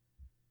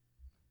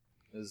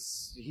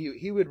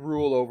 He would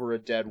rule over a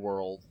dead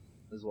world,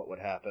 is what would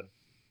happen.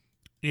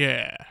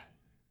 Yeah.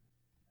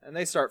 And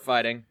they start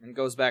fighting, and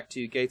goes back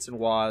to Gates and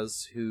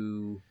Waz,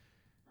 who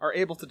are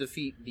able to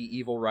defeat the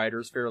evil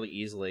riders fairly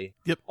easily.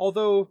 Yep.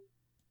 Although,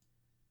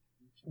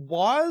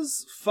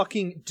 Waz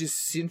fucking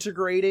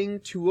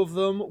disintegrating two of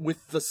them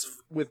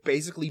with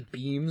basically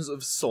beams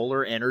of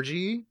solar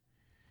energy?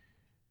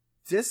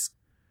 That's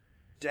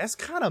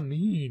kind of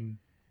mean.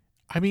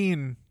 I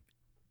mean,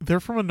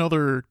 they're from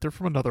another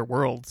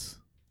world.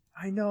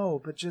 I know,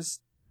 but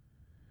just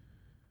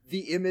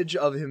the image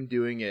of him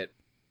doing it.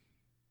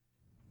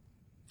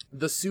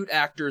 The suit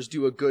actors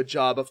do a good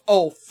job of,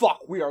 oh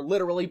fuck, we are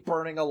literally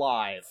burning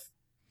alive.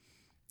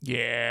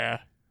 Yeah.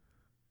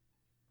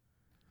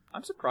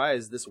 I'm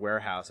surprised this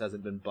warehouse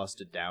hasn't been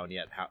busted down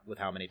yet with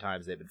how many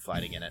times they've been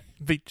fighting in it.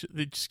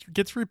 It just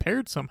gets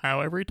repaired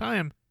somehow every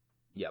time.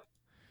 Yep.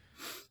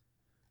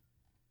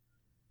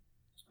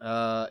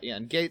 Yeah,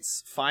 and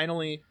Gates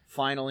finally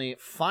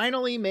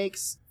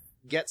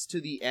gets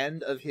to the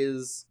end of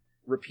his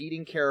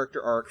repeating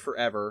character arc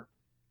forever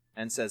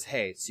and says,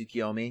 "Hey,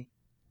 Tsukiyomi,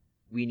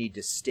 we need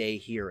to stay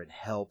here and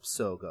help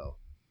Sogo.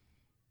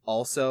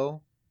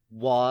 Also,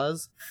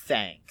 Waz,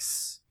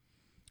 thanks."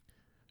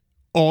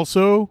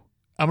 Also,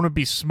 I'm going to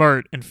be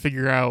smart and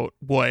figure out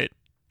what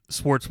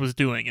Schwartz was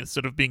doing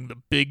instead of being the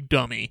big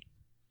dummy.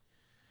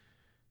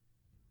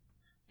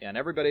 Yeah, and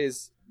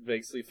everybody's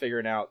basically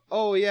figuring out,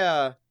 oh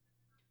yeah,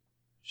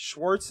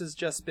 Schwartz has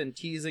just been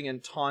teasing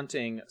and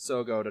taunting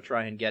Sogo to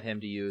try and get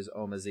him to use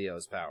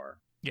Omazio's power.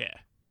 Yeah.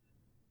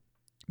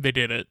 They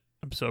did it.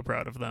 I'm so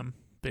proud of them.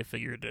 They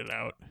figured it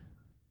out.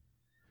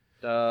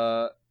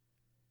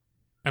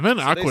 And then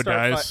so Aqua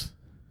dies.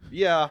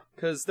 Yeah,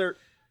 because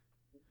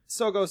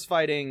Sogo's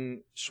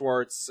fighting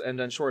Schwartz, and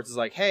then Schwartz is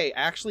like, hey,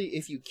 actually,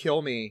 if you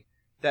kill me,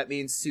 that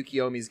means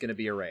Tsukiyomi's gonna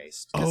be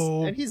erased.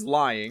 And he's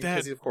lying,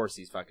 because of course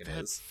he's fucking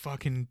that is.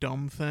 Fucking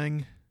dumb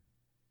thing.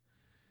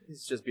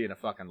 He's just being a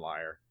fucking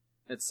liar.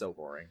 It's so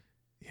boring.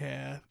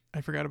 Yeah,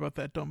 I forgot about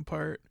that dumb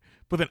part.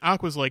 But then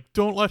Aqua's like,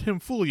 don't let him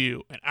fool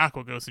you, and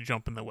Aqua goes to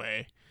jump in the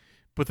way.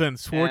 But then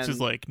Schwartz is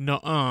like,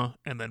 nuh-uh,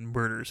 and then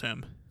murders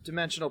him.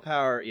 Dimensional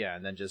power, yeah,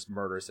 and then just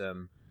murders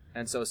him.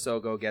 And so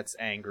Sogo gets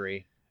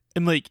angry.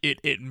 And, like,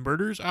 it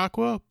murders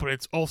Aqua, but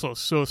it's also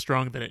so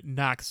strong that it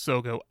knocks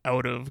Sogo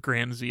out of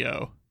Grand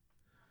Zio.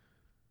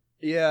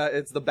 Yeah,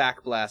 it's the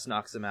back blast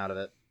knocks him out of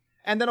it.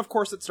 And then, of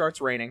course, it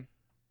starts raining.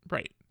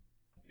 Right.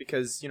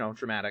 Because,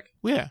 dramatic.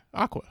 Well, yeah,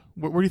 Aqua.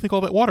 Where do you think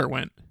all that water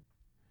went?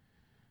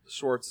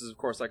 Schwartz is, of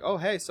course, like, oh,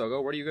 hey,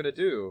 Sogo, what are you going to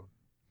do?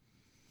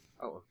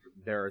 Oh,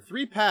 there are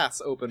 3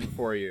 paths open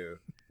for you.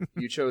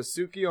 You chose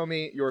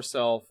Tsukiyomi,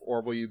 yourself,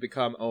 or will you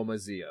become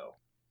Omazio?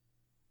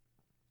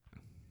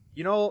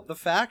 The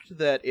fact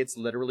that it's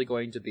literally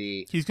going to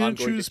be... He's going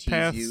to choose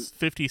path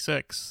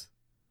 56.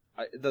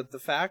 The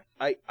fact...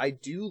 I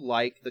do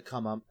like the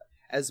come-up.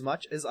 As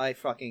much as I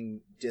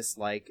fucking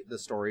dislike the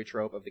story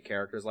trope of the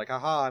characters, like,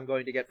 haha, I'm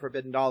going to get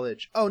forbidden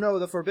knowledge. Oh no,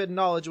 the forbidden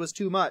knowledge was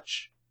too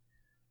much.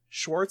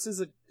 Schwartz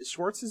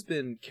has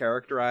been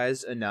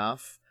characterized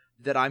enough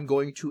that I'm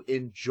going to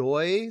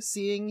enjoy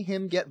seeing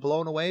him get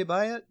blown away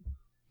by it.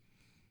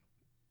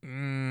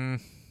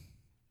 Man,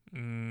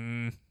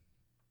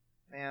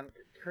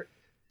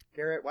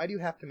 Garrett, why do you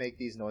have to make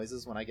these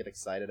noises when I get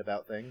excited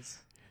about things?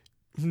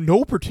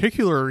 No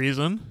particular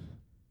reason.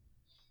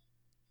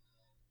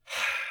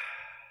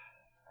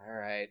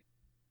 Alright.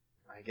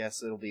 I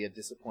guess it'll be a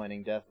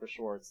disappointing death for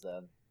Schwartz,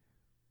 then.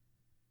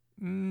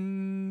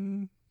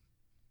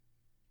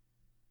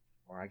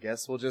 Or I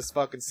guess we'll just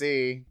fucking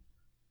see.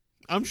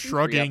 I'm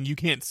shrugging. You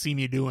can't see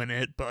me doing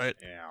it, but...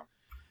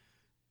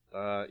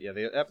 Yeah. Yeah,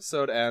 the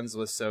episode ends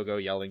with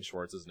Sogo yelling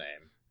Schwartz's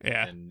name.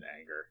 Yeah. In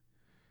anger.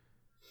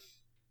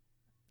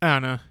 I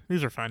don't know.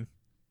 These are fun.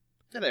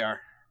 Yeah, they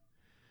are.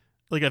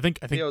 Like, I think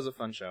it was a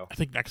fun show. I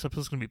think next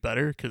episode's gonna be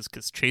better because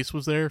Chase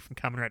was there from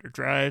Kamen Rider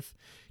Drive.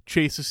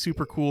 Chase is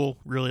super cool.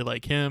 Really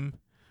like him.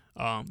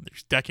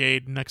 There's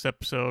Decade next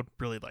episode.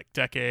 Really like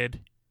Decade.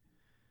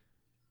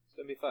 It's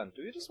gonna be fun.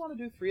 Do we just want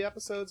to do 3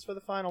 episodes for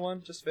the final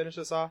one? Just finish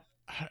this off?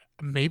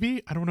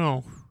 Maybe? I don't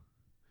know.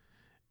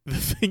 The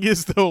thing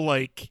is, though,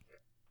 like,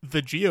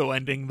 the Geo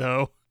ending,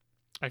 though,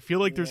 I feel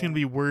like there's going to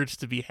be words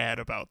to be had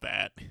about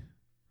that.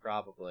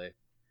 Probably.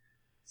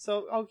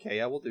 So, okay,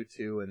 yeah, we'll do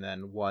 2 and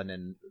then 1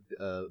 in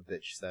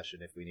bitch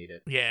session if we need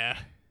it. Yeah.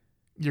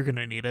 You're going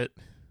to need it.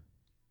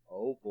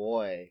 Oh,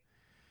 boy.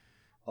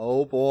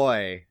 Oh,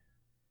 boy.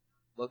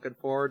 Looking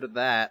forward to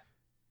that.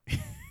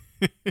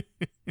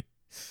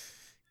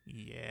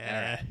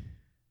 Yeah. Right.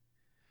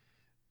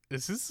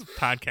 This is a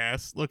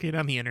podcast located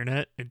on the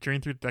internet at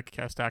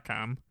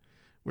journeythroughthedecacast.com,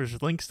 where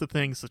there's links to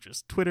things such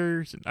as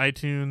Twitters and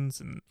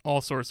iTunes and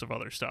all sorts of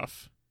other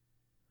stuff.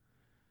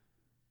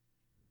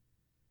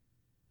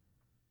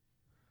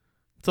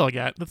 That's all I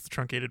got. That's the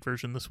truncated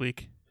version this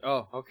week.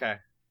 Oh, okay.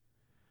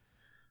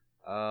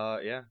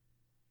 Yeah.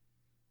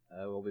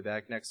 We'll be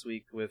back next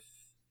week with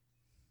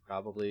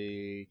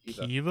probably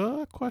Kiva.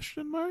 Kiva?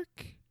 Question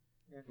mark?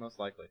 Yeah, most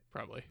likely.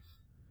 Probably.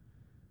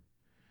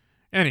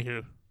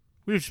 Anywho,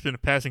 we've just been a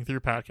passing through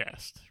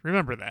podcast.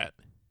 Remember that.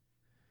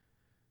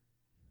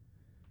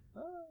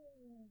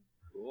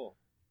 Cool.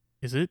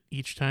 Is it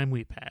each time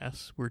we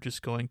pass, we're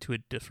just going to a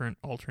different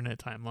alternate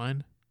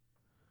timeline?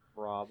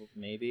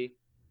 Maybe.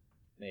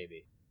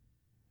 Maybe.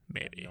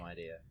 I have no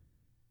idea.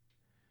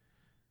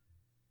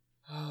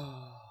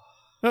 Oh,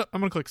 I'm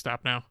going to click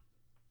stop now.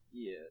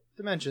 Yeah.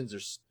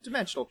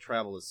 Dimensional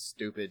travel is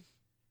stupid.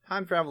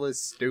 Time travel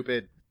is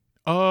stupid.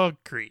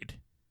 Agreed.